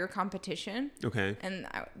also about your competition. Okay. And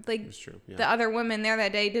that's true. Yeah. The other women there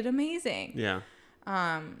that day did amazing. Yeah.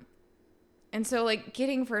 And so like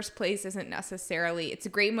getting first place isn't necessarily, it's a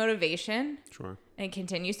great motivation. Sure. And it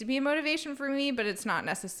continues to be a motivation for me, but it's not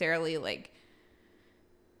necessarily like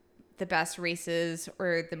the best races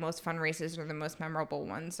or the most fun races or the most memorable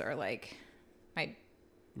ones are like my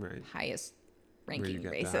highest ranking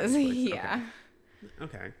races. Yeah.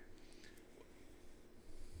 Okay.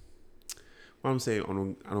 Well,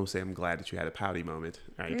 I don't say I'm glad that you had a pouty moment,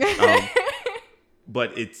 right?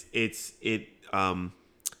 But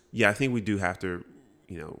Yeah, I think we do have to,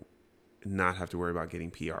 not have to worry about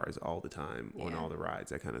getting PRs all the time on all the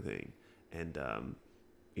rides, that kind of thing. And,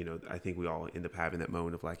 I think we all end up having that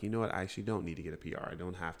moment of like, you know what, I actually don't need to get a PR. I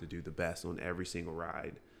don't have to do the best on every single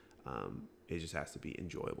ride. It just has to be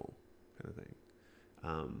enjoyable, kind of thing.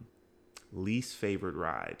 Least favorite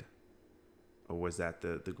ride, or was that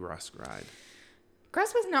the Grusk ride?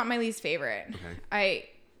 Grusk was not my least favorite. Okay.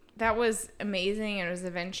 That was amazing. It was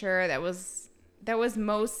adventure. That was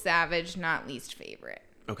most savage, not least favorite.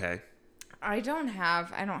 Okay. I don't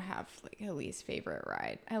have like a least favorite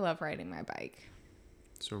ride. I love riding my bike.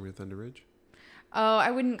 Stormy of Thunder Ridge? Oh,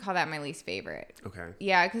 I wouldn't call that my least favorite. Okay.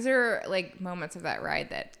 Yeah, because there were like moments of that ride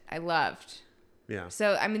that I loved. Yeah.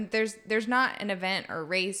 So I mean, there's not an event or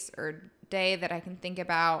race or day that I can think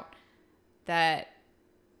about that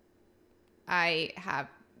I have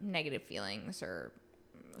negative feelings or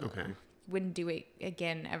wouldn't do it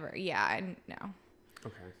again ever. Yeah, no.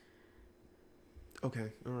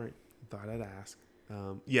 Okay. All right. Thought I'd ask.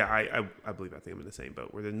 I believe I think I'm in the same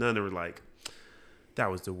boat where none of were like, that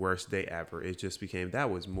was the worst day ever. It just became, that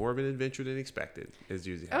was more of an adventure than expected. As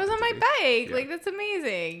usually I was on my bike. Yeah. Like, that's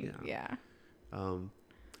amazing. Yeah.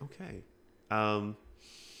 Okay. I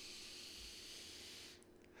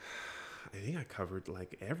think I covered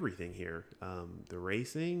like everything here. The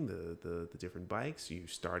racing, the different bikes, you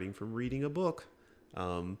starting from reading a book,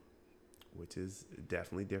 which is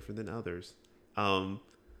definitely different than others. Have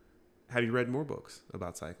you read more books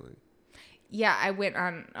about cycling? Yeah, I went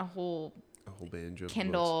on a whole binge of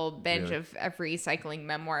Kindle binge of every cycling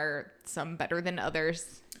memoir, some better than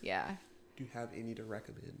others. Yeah. Do you have any to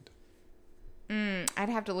recommend? I'd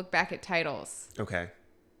have to look back at titles. Okay.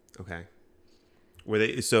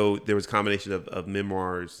 So there was a combination of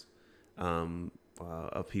memoirs,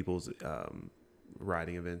 of people's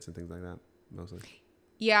riding events and things like that, mostly.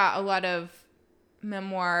 Yeah, a lot of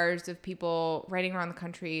memoirs of people riding around the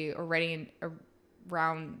country or riding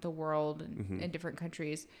around the world in different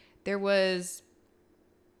countries. There was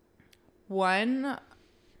one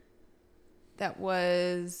that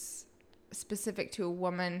was specific to a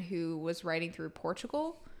woman who was riding through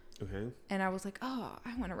Portugal. Okay. And I was like, oh,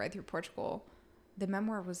 I want to ride through Portugal. The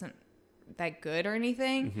memoir wasn't that good or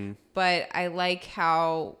anything, but I like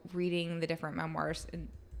how reading the different memoirs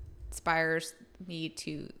inspires me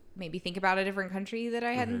to maybe think about a different country that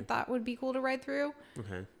I hadn't thought would be cool to ride through.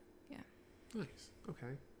 Okay. Yeah. Nice.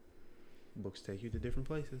 Okay. Books take you to different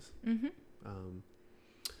places.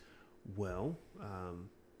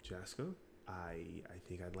 Jessica, I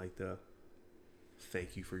think I'd like to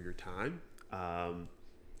thank you for your time,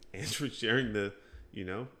 and for sharing a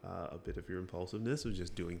bit of your impulsiveness of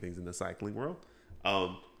just doing things in the cycling world.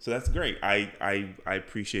 So that's great. I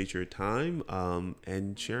appreciate your time,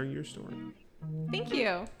 and sharing your story. Thank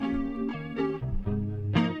you.